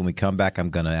break. When we come back,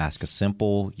 I'm going to ask a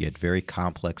simple yet very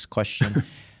complex question.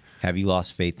 Have you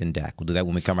lost faith in Dak? We'll do that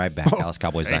when we come right back.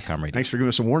 DallasCowboys.com radio. Thanks for giving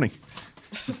us a warning.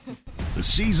 The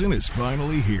season is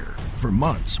finally here. For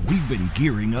months, we've been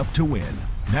gearing up to win.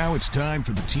 Now it's time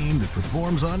for the team that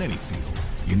performs on any field,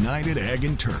 United Ag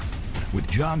and Turf.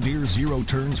 With John Deere Zero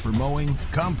Turns for mowing,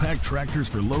 compact tractors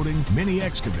for loading, mini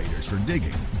excavators for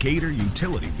digging, Gator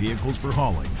utility vehicles for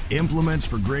hauling, implements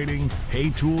for grading,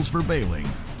 hay tools for baling.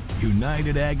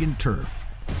 United Ag and Turf,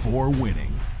 for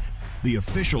winning. The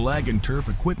official Ag and Turf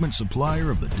equipment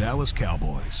supplier of the Dallas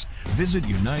Cowboys. Visit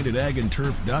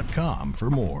UnitedAgAndTurf.com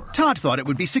for more. Todd thought it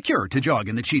would be secure to jog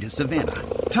in the cheetah savanna.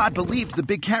 Todd believed the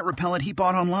big cat repellent he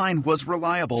bought online was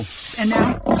reliable. And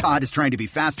now, Todd is trying to be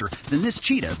faster than this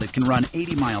cheetah that can run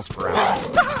 80 miles per hour.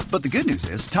 But the good news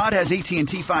is, Todd has AT&T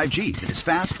 5G that is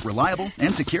fast, reliable,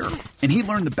 and secure. And he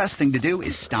learned the best thing to do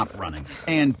is stop running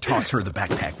and toss her the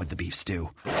backpack with the beef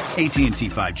stew. AT&T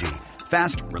 5G.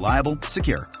 Fast, reliable,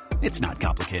 secure. It's not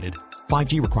complicated.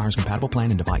 5G requires compatible plan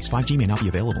and device. 5G may not be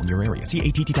available in your area. See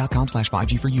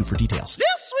att.com/5G for you for details.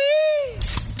 This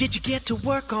week! Did you get to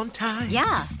work on time?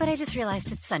 Yeah, but I just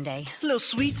realized it's Sunday. Little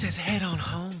Sweet says head on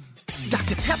home.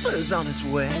 Dr. Pepper's on its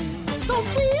way. So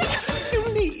sweet,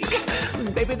 unique.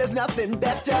 Baby, there's nothing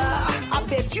better. I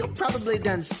bet you've probably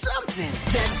done something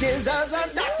that deserves a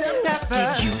Dr.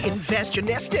 Pepper. Did you invest your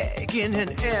nest egg in an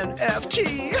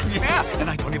NFT? Yeah, and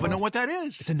I don't even know what that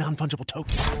is. It's a non-fungible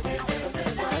token.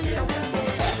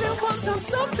 Everyone's done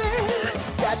something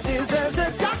that deserves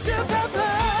a Dr. Pepper.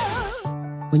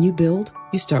 When you build,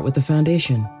 you start with the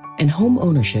foundation. And home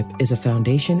ownership is a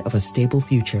foundation of a stable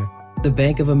future. The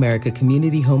Bank of America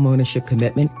Community Homeownership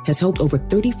Commitment has helped over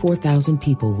 34,000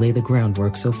 people lay the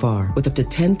groundwork so far, with up to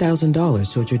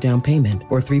 $10,000 towards your down payment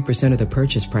or 3% of the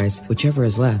purchase price, whichever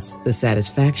is less. The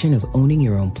satisfaction of owning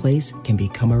your own place can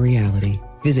become a reality.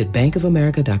 Visit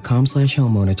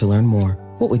bankofamerica.com/homeowner to learn more.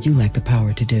 What would you like the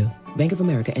power to do? Bank of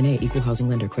America N.A. Equal Housing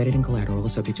Lender. Credit and collateral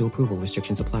is subject to approval.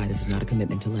 Restrictions apply. This is not a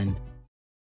commitment to lend.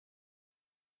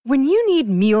 When you need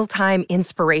mealtime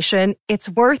inspiration, it's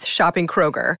worth shopping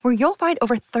Kroger, where you'll find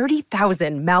over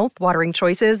 30,000 mouth-watering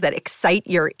choices that excite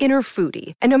your inner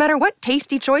foodie. And no matter what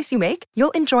tasty choice you make,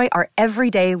 you'll enjoy our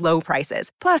everyday low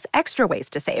prices, plus extra ways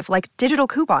to save, like digital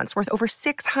coupons worth over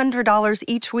 $600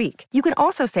 each week. You can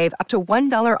also save up to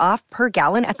 $1 off per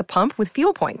gallon at the pump with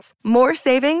fuel points. More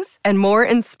savings and more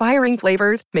inspiring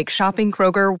flavors make shopping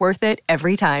Kroger worth it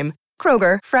every time.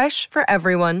 Kroger, fresh for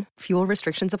everyone. Fuel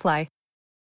restrictions apply.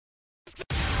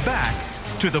 Back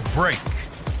to the break.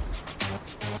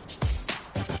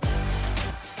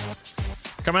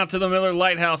 Come out to the Miller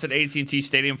Lighthouse at AT&T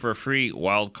Stadium for a free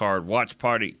wild card watch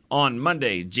party on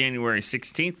Monday, January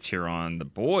 16th. Cheer on the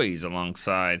boys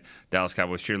alongside Dallas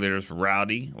Cowboys cheerleaders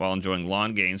Rowdy while enjoying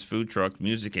lawn games, food truck,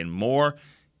 music, and more.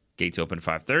 Gates open at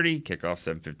 5:30, kickoff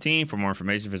 7:15. For more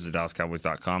information, visit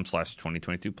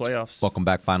DallasCowboys.com/2022 playoffs. Welcome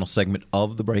back. Final segment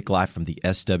of the break, live from the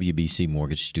SWBC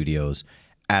Mortgage Studios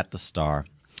at the Star.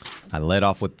 I led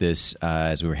off with this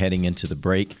as we were heading into the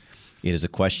break. It is a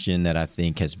question that I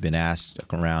think has been asked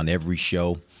around every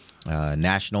show,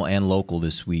 national and local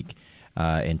this week.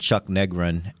 And Chuck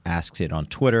Negron asks it on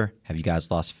Twitter. Have you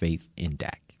guys lost faith in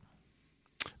Dak?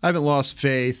 I haven't lost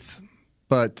faith,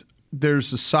 but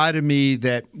there's a side of me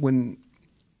that when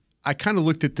I kind of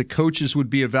looked at the coaches would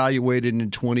be evaluated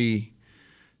in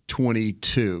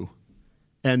 2022,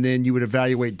 and then you would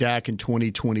evaluate Dak in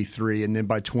 2023, and then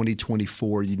by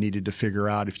 2024 you needed to figure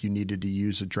out if you needed to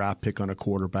use a draft pick on a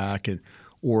quarterback,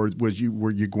 or were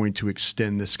you going to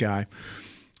extend this guy.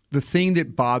 The thing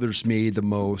that bothers me the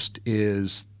most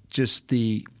is just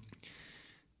the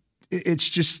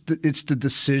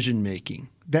decision making.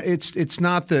 That it's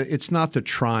not the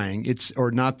trying. It's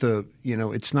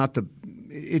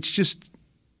just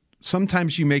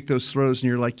sometimes you make those throws and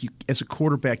you're like, as a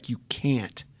quarterback, you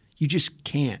just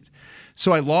can't.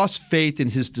 So I lost faith in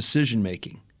his decision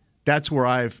making. That's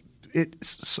where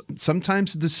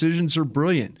sometimes the decisions are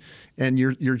brilliant and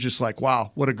you're just like,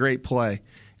 wow, what a great play.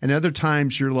 And other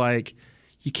times you're like,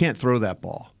 you can't throw that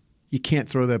ball. You can't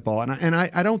throw that ball. And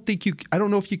I don't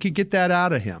know if you could get that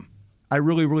out of him. I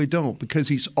really, really don't, because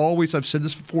he's always, I've said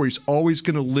this before, he's always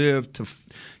going to live to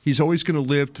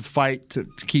fight to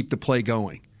keep the play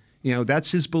going. That's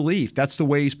his belief. That's the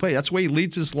way he's played. That's the way he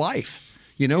leads his life.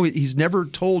 He's never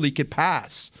told he could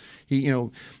pass.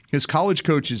 His college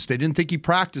coaches, they didn't think he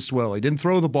practiced well. He didn't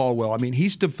throw the ball well. I mean,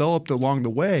 he's developed along the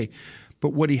way,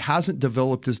 but what he hasn't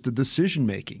developed is the decision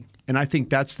making. And I think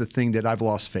that's the thing that I've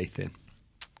lost faith in.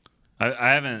 I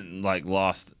haven't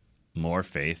lost more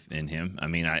faith in him. I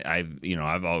mean,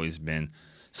 I've always been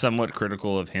somewhat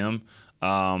critical of him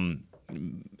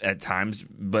at times,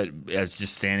 but as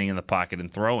just standing in the pocket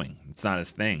and throwing. It's not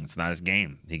his thing. It's not his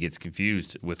game. He gets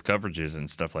confused with coverages and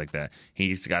stuff like that.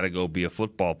 He's got to go be a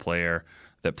football player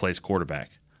that plays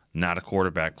quarterback, not a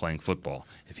quarterback playing football.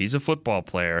 If he's a football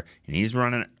player and he's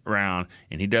running around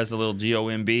and he does a little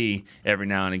GOMB every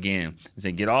now and again and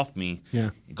say, get off me,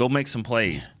 go make some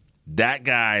plays. That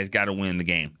guy's got to win the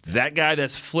game. That guy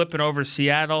that's flipping over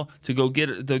Seattle to go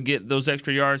get those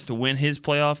extra yards to win his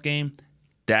playoff game,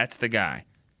 that's the guy.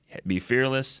 Be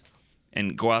fearless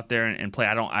and go out there and play.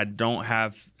 I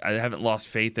haven't lost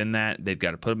faith in that. They've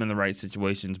got to put him in the right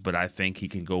situations, but I think he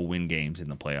can go win games in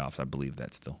the playoffs. I believe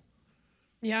that still.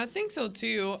 Yeah, I think so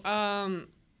too.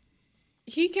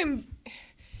 He can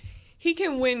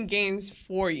win games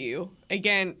for you.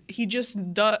 Again, he does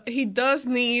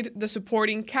need the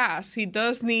supporting cast. He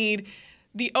does need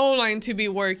the O-line to be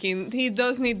working. He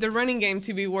does need the running game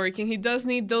to be working. He does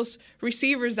need those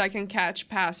receivers that can catch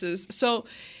passes. So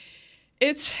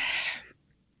it's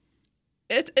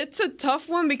a tough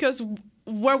one, because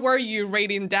where were you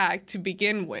rating Dak to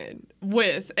begin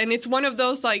with? And it's one of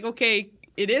those okay,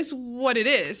 it is what it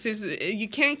is. You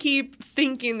can't keep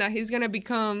thinking that he's going to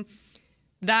become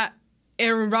that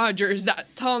Aaron Rodgers,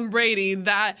 that Tom Brady,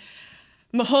 that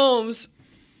Mahomes.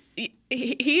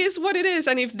 He is what it is.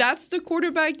 And if that's the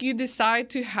quarterback you decide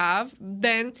to have,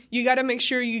 then you got to make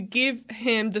sure you give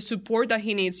him the support that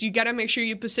he needs. You got to make sure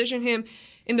you position him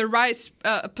in the right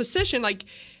position,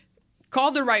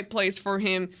 call the right plays for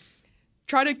him.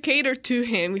 Try to cater to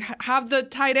him. Have the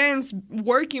tight ends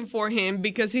working for him,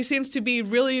 because he seems to be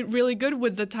really, really good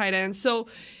with the tight ends. So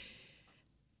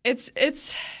it's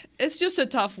just a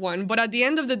tough one. But at the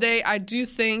end of the day, I do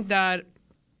think that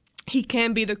he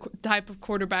can be the type of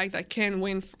quarterback that can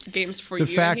win games for you.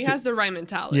 And he has the right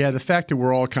mentality. Yeah, the fact that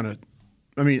we're all kind of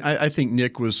 – I think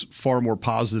Nick was far more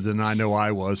positive than I know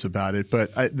I was about it.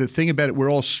 But the thing about it,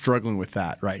 we're all struggling with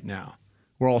that right now.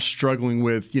 We're all struggling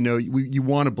with, you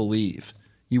want to believe.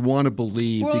 You want to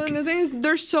believe. Well, and the thing is,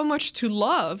 there's so much to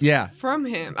love from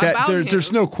him,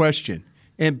 There's no question.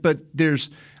 But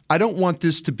I don't want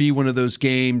this to be one of those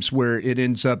games where it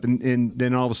ends up and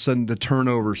then all of a sudden the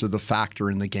turnovers are the factor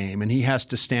in the game, and he has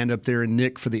to stand up there and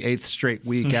Nick for the 8th straight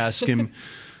week ask him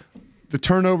the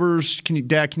turnovers.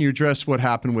 Dad, can you address what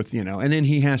happened with And then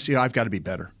he has to. I've got to be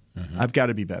better. I've got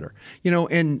to be better.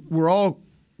 And we're all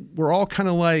kind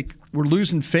of like we're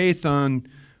losing faith on.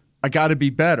 I got to be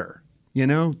better.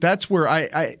 That's where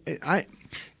I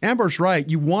Ambar's right.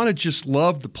 You want to just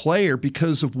love the player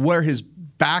because of where his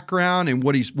background and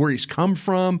where he's come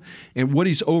from and what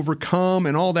he's overcome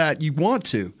and all that. You want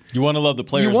to. You want to love the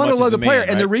player. You as want much to love as the player, man,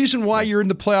 and right? the reason why you're in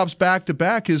the playoffs back to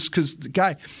back is because the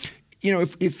guy.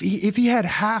 If he had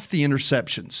half the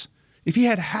interceptions, if he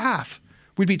had half,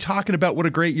 we'd be talking about what a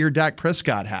great year Dak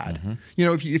Prescott had.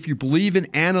 If you believe in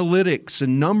analytics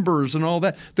and numbers and all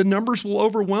that, the numbers will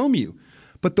overwhelm you.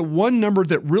 But the one number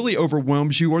that really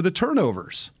overwhelms you are the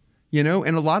turnovers. And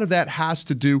a lot of that has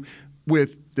to do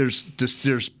with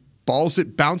there's balls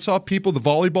that bounce off people, the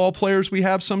volleyball players we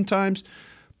have sometimes.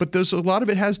 But a lot of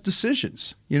it has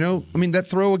decisions. That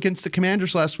throw against the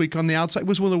Commanders last week on the outside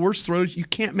was one of the worst throws. You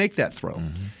can't make that throw.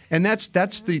 And that's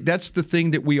the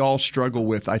thing that we all struggle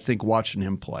with, I think, watching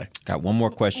him play. Got one more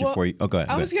question for you. Oh, go ahead.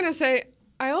 I was going to say,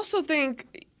 I also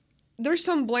think there's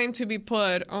some blame to be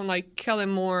put on Kellen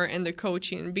Moore and the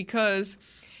coaching because,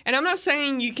 and I'm not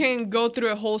saying you can go through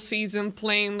a whole season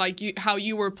playing how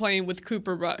you were playing with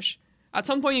Cooper Rush. At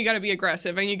some point, you got to be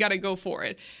aggressive and you got to go for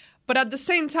it. But at the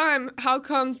same time, how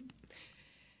come,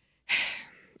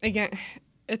 again,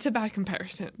 it's a bad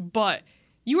comparison, but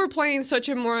you were playing such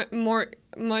a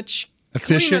much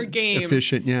cleaner game.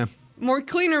 Efficient, yeah. More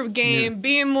cleaner game,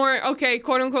 being more,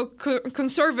 quote unquote,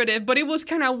 conservative, but it was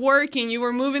kind of working. You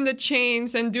were moving the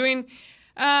chains and doing,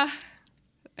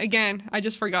 again, I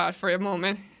just forgot for a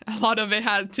moment. A lot of it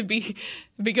had to be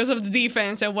because of the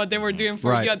defense and what they were doing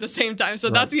for you at the same time.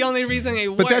 So that's the only reason it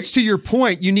worked. But that's to your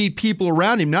point. You need people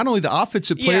around him, not only the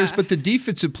offensive players, but the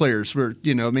defensive players. Where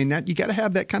you got to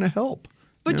have that kind of help.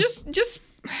 But just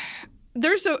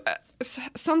there's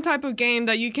some type of game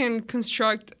that you can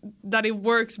construct that it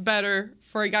works better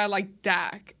for a guy like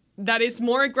Dak. That is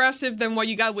more aggressive than what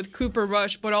you got with Cooper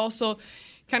Rush, but also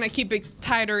kind of keep it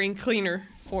tighter and cleaner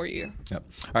for you. Yep.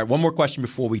 All right, one more question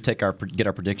before we get our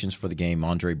predictions for the game.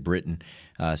 Andre Britton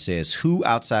says, who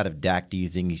outside of Dak do you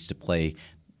think needs to play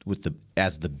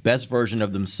as the best version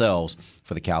of themselves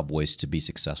for the Cowboys to be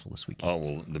successful this weekend? Oh,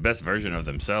 well, the best version of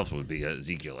themselves would be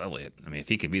Ezekiel Elliott. If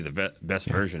he could be the best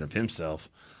version of himself,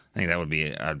 I think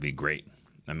that'd be great.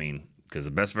 Because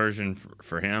the best version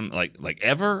for him, like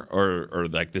ever or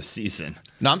like this season?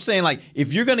 No, I'm saying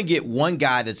if you're going to get one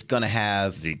guy that's going to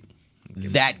have Zeke.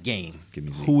 That game.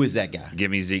 Who is that guy?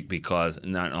 Give me Zeke because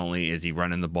not only is he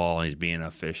running the ball, he's being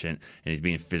efficient and he's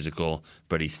being physical,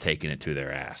 but he's taking it to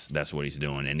their ass. That's what he's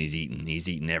doing, and he's eating. He's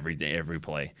eating every day, every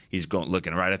play. He's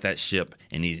looking right at that ship,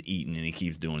 and he's eating, and he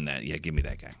keeps doing that. Yeah, give me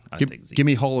that guy. I'll take Zeke. Give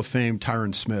me Hall of Fame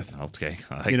Tyron Smith. Okay,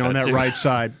 on that right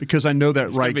side because I know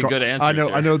that right guard. I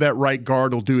know that right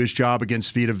guard will do his job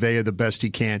against Vita Vea the best he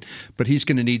can, but he's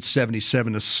going to need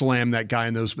 77 to slam that guy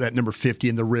in that number 50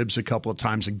 in the ribs a couple of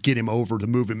times and get him over to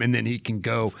move him, and then he can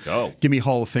go. Give me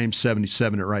Hall of Fame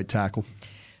 77 at right tackle.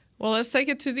 Well, let's take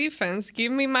it to defense.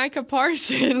 Give me Micah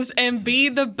Parsons and be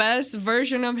the best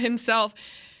version of himself.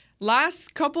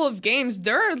 Last couple of games,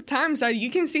 there are times that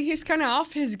you can see he's kind of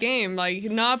off his game,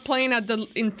 not playing at the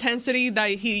intensity that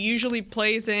he usually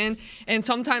plays in, and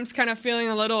sometimes kind of feeling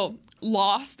a little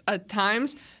lost at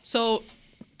times. So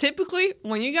typically,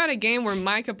 when you got a game where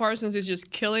Micah Parsons is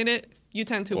just killing it, you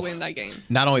tend to win that game.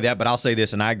 Not only that, but I'll say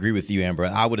this, and I agree with you, Amber.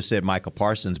 I would have said Micah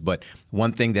Parsons, but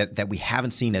one thing that we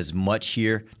haven't seen as much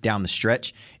here down the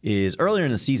stretch is earlier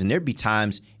in the season, there'd be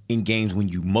times in games when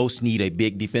you most need a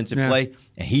big defensive play,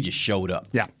 and he just showed up.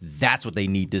 Yeah. That's what they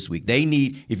need this week. They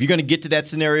need, if you're going to get to that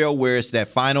scenario where it's that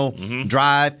final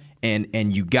drive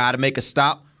and you got to make a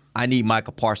stop, I need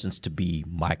Micah Parsons to be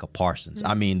Micah Parsons.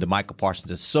 The Micah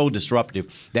Parsons is so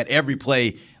disruptive that every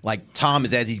play, like Tom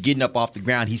is as he's getting up off the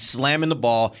ground, he's slamming the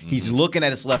ball. He's looking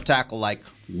at his left tackle like,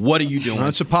 what are you doing?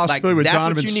 That's a possibility with that's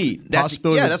Donovan. What you need. That's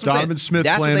Donovan Smith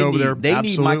playing over there. They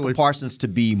need Micah Parsons to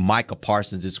be Micah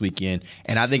Parsons this weekend.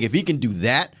 And I think if he can do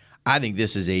that, I think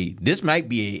this might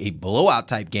be a blowout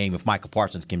type game if Micah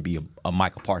Parsons can be a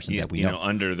Micah Parsons that we know.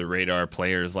 Under the radar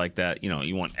players like that,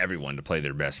 you want everyone to play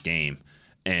their best game.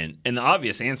 And the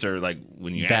obvious answer,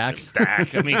 when you Dak. ask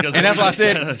Dak, and that's why I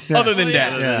said other than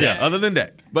Dak. Other than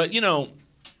Dak. But how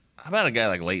about a guy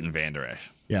like Leighton Vander Esch?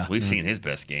 Yeah, we've seen his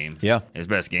best games. Yeah, his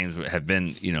best games have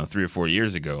been 3 or 4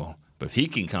 years ago. But if he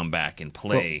can come back and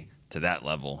play to that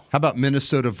level. How about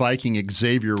Minnesota Viking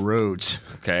Xavier Rhodes?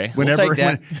 Okay, whenever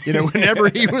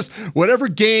whatever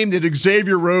game that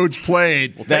Xavier Rhodes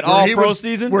played, that all-pro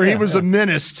season where he was a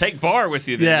menace. Take Barr with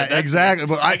you. Then. Yeah, exactly.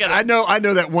 But I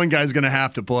know that one guy's going to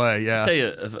have to play. Yeah, I'll tell you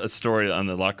a story on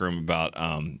the locker room about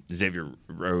Xavier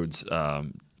Rhodes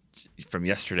from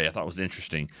yesterday. I thought was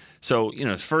interesting. So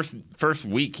his first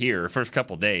week here, first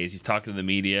couple of days, he's talking to the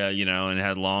media, and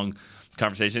had a long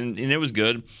conversation, and it was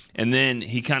good. And then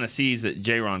he kind of sees that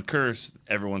Jaron Kearse,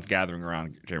 everyone's gathering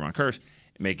around Jaron Kearse,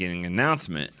 making an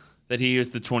announcement that he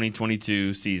is the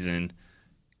 2022 season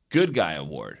Good Guy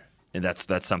Award. And that's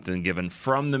something given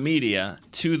from the media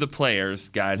to the players,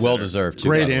 guys. Well deserved, too.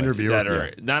 Great interview. That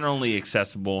are not only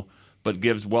accessible, but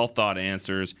gives well thought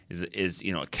answers, is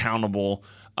accountable,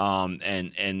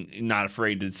 and not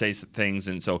afraid to say things.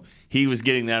 And so he was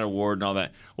getting that award and all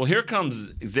that. Well, here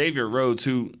comes Xavier Rhodes,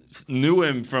 who knew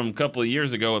him from a couple of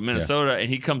years ago at Minnesota, and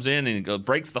he comes in and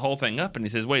breaks the whole thing up, and he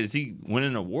says, "Wait, is he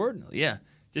winning an award?" Yeah.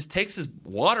 Just takes his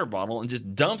water bottle and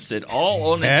just dumps it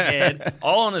all on his head,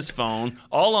 all on his phone,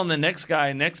 all on the next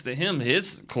guy next to him,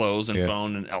 his clothes and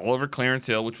phone, and all over Clarence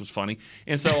Hill, which was funny.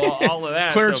 And so all of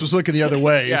that. Clarence was looking the other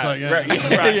way. Yeah, like,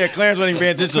 right. Yeah, Clarence wasn't even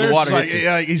paying attention to the water.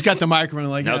 He's got the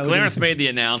microphone. No, Clarence made the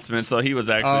announcement, so he was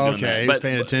actually doing that. He was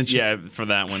paying attention. Yeah, for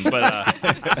that one,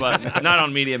 but not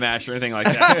on Media Mash or anything like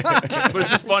that. But it's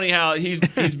just funny how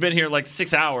he's been here like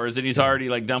 6 hours and he's already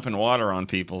like dumping water on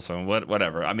people. So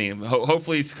whatever. I mean,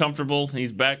 hopefully he's comfortable.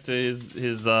 He's back to his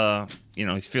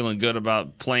he's feeling good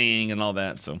about playing and all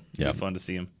that. So it'll be fun to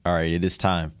see him. All right, it is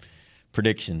time.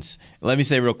 Predictions. Let me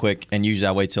say real quick, and usually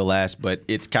I wait till last, but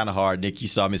it's kind of hard. Nick, you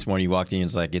saw me this morning. You walked in.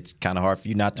 It's like it's kind of hard for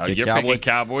you not to pick you're Cowboys. Picking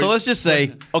Cowboys. So let's just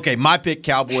say, okay, my pick,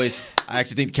 Cowboys. I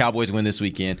actually think the Cowboys win this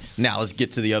weekend. Now let's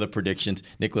get to the other predictions.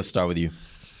 Nick, let's start with you.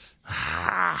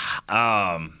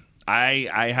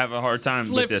 I have a hard time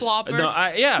with this. Flip-flopper. No, I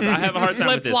have a hard time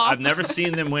with this. Flip-flop. I've never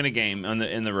seen them win a game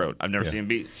in the road. I've never seen them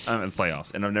beat in the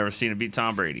playoffs, and I've never seen them beat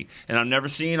Tom Brady. And I've never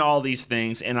seen all these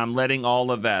things, and I'm letting all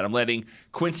of that. I'm letting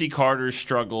Quincy Carter's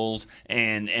struggles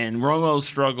and Romo's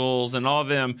struggles and all of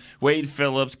them, Wade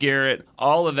Phillips, Garrett,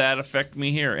 all of that affect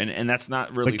me here. And that's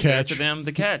not really fair to them.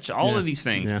 The catch, all of these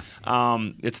things. Yeah.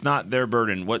 It's not their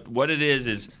burden. What it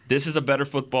is this is a better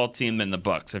football team than the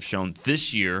Bucs have shown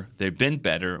this year. They've been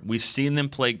better. We've seen them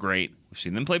play great. We've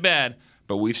seen them play bad,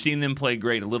 but we've seen them play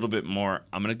great a little bit more.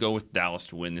 I'm going to go with Dallas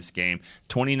to win this game.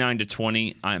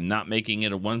 29-20. I am not making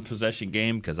it a one-possession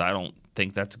game because I don't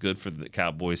think that's good for the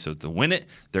Cowboys. So to win it,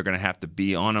 they're going to have to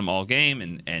be on them all game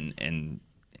and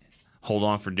hold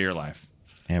on for dear life.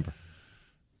 Amber.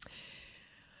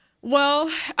 Well,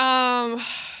 I've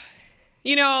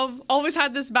always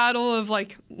had this battle of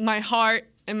like my heart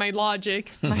and my logic,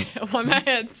 what my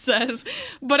head says.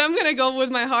 But I'm going to go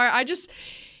with my heart.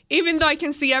 Even though I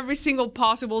can see every single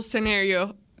possible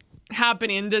scenario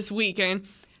happening this weekend,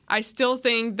 I still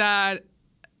think that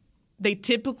they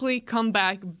typically come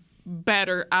back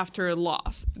better after a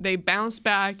loss. They bounce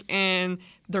back and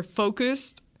they're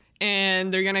focused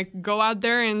and they're going to go out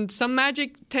there, and some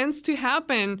magic tends to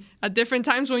happen at different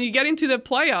times when you get into the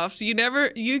playoffs.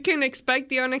 You can expect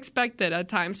the unexpected at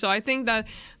times. So I think that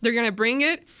they're going to bring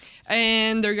it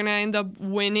and they're going to end up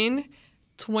winning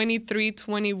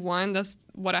 23-21. That's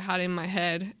what I had in my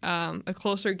head. A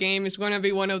closer game is going to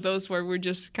be one of those where we're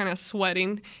just kind of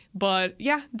sweating. But,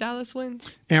 yeah, Dallas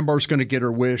wins. Amber's going to get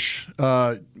her wish.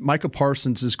 Micah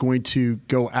Parsons is going to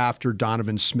go after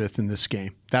Donovan Smith in this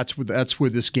game. That's where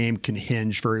this game can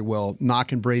hinge very well.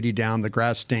 Knocking Brady down, the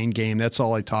grass-stained game, that's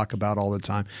all I talk about all the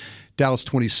time. Dallas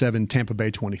 27, Tampa Bay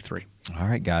 23. All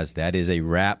right, guys, that is a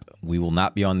wrap. We will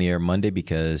not be on the air Monday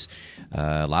because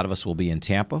a lot of us will be in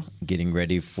Tampa getting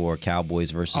ready for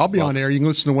Cowboys versus I'll be Bucs. on air. You can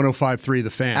listen to 105.3 The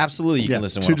Fan. Absolutely, you can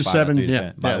listen to 2 to 7. 105.3 The Yeah,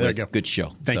 Fan. By the way, there it's you a go. good show.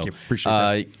 Thank you. Appreciate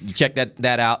that. You check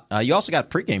that out. You also got a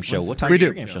pregame show. What time we is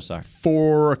your do. pregame show? Sorry.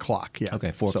 4 o'clock. Yeah.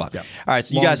 Okay, 4 o'clock. Yeah. All right,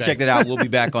 so Long you guys day. check that out. We'll be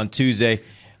back on Tuesday.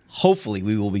 Hopefully,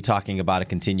 we will be talking about a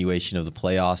continuation of the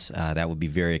playoffs. That would be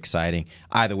very exciting.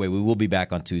 Either way, we will be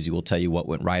back on Tuesday. We'll tell you what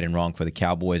went right and wrong for the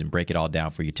Cowboys and break it all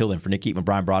down for you. Till then, for Nick Eatman,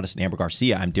 Brian Broaddus, and Amber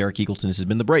Garcia, I'm Derek Eagleton. This has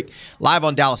been The Break, live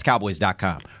on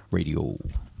DallasCowboys.com radio.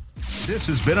 This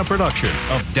has been a production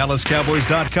of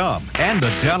DallasCowboys.com and the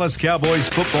Dallas Cowboys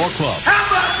Football Club. How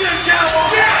about this, Cowboys?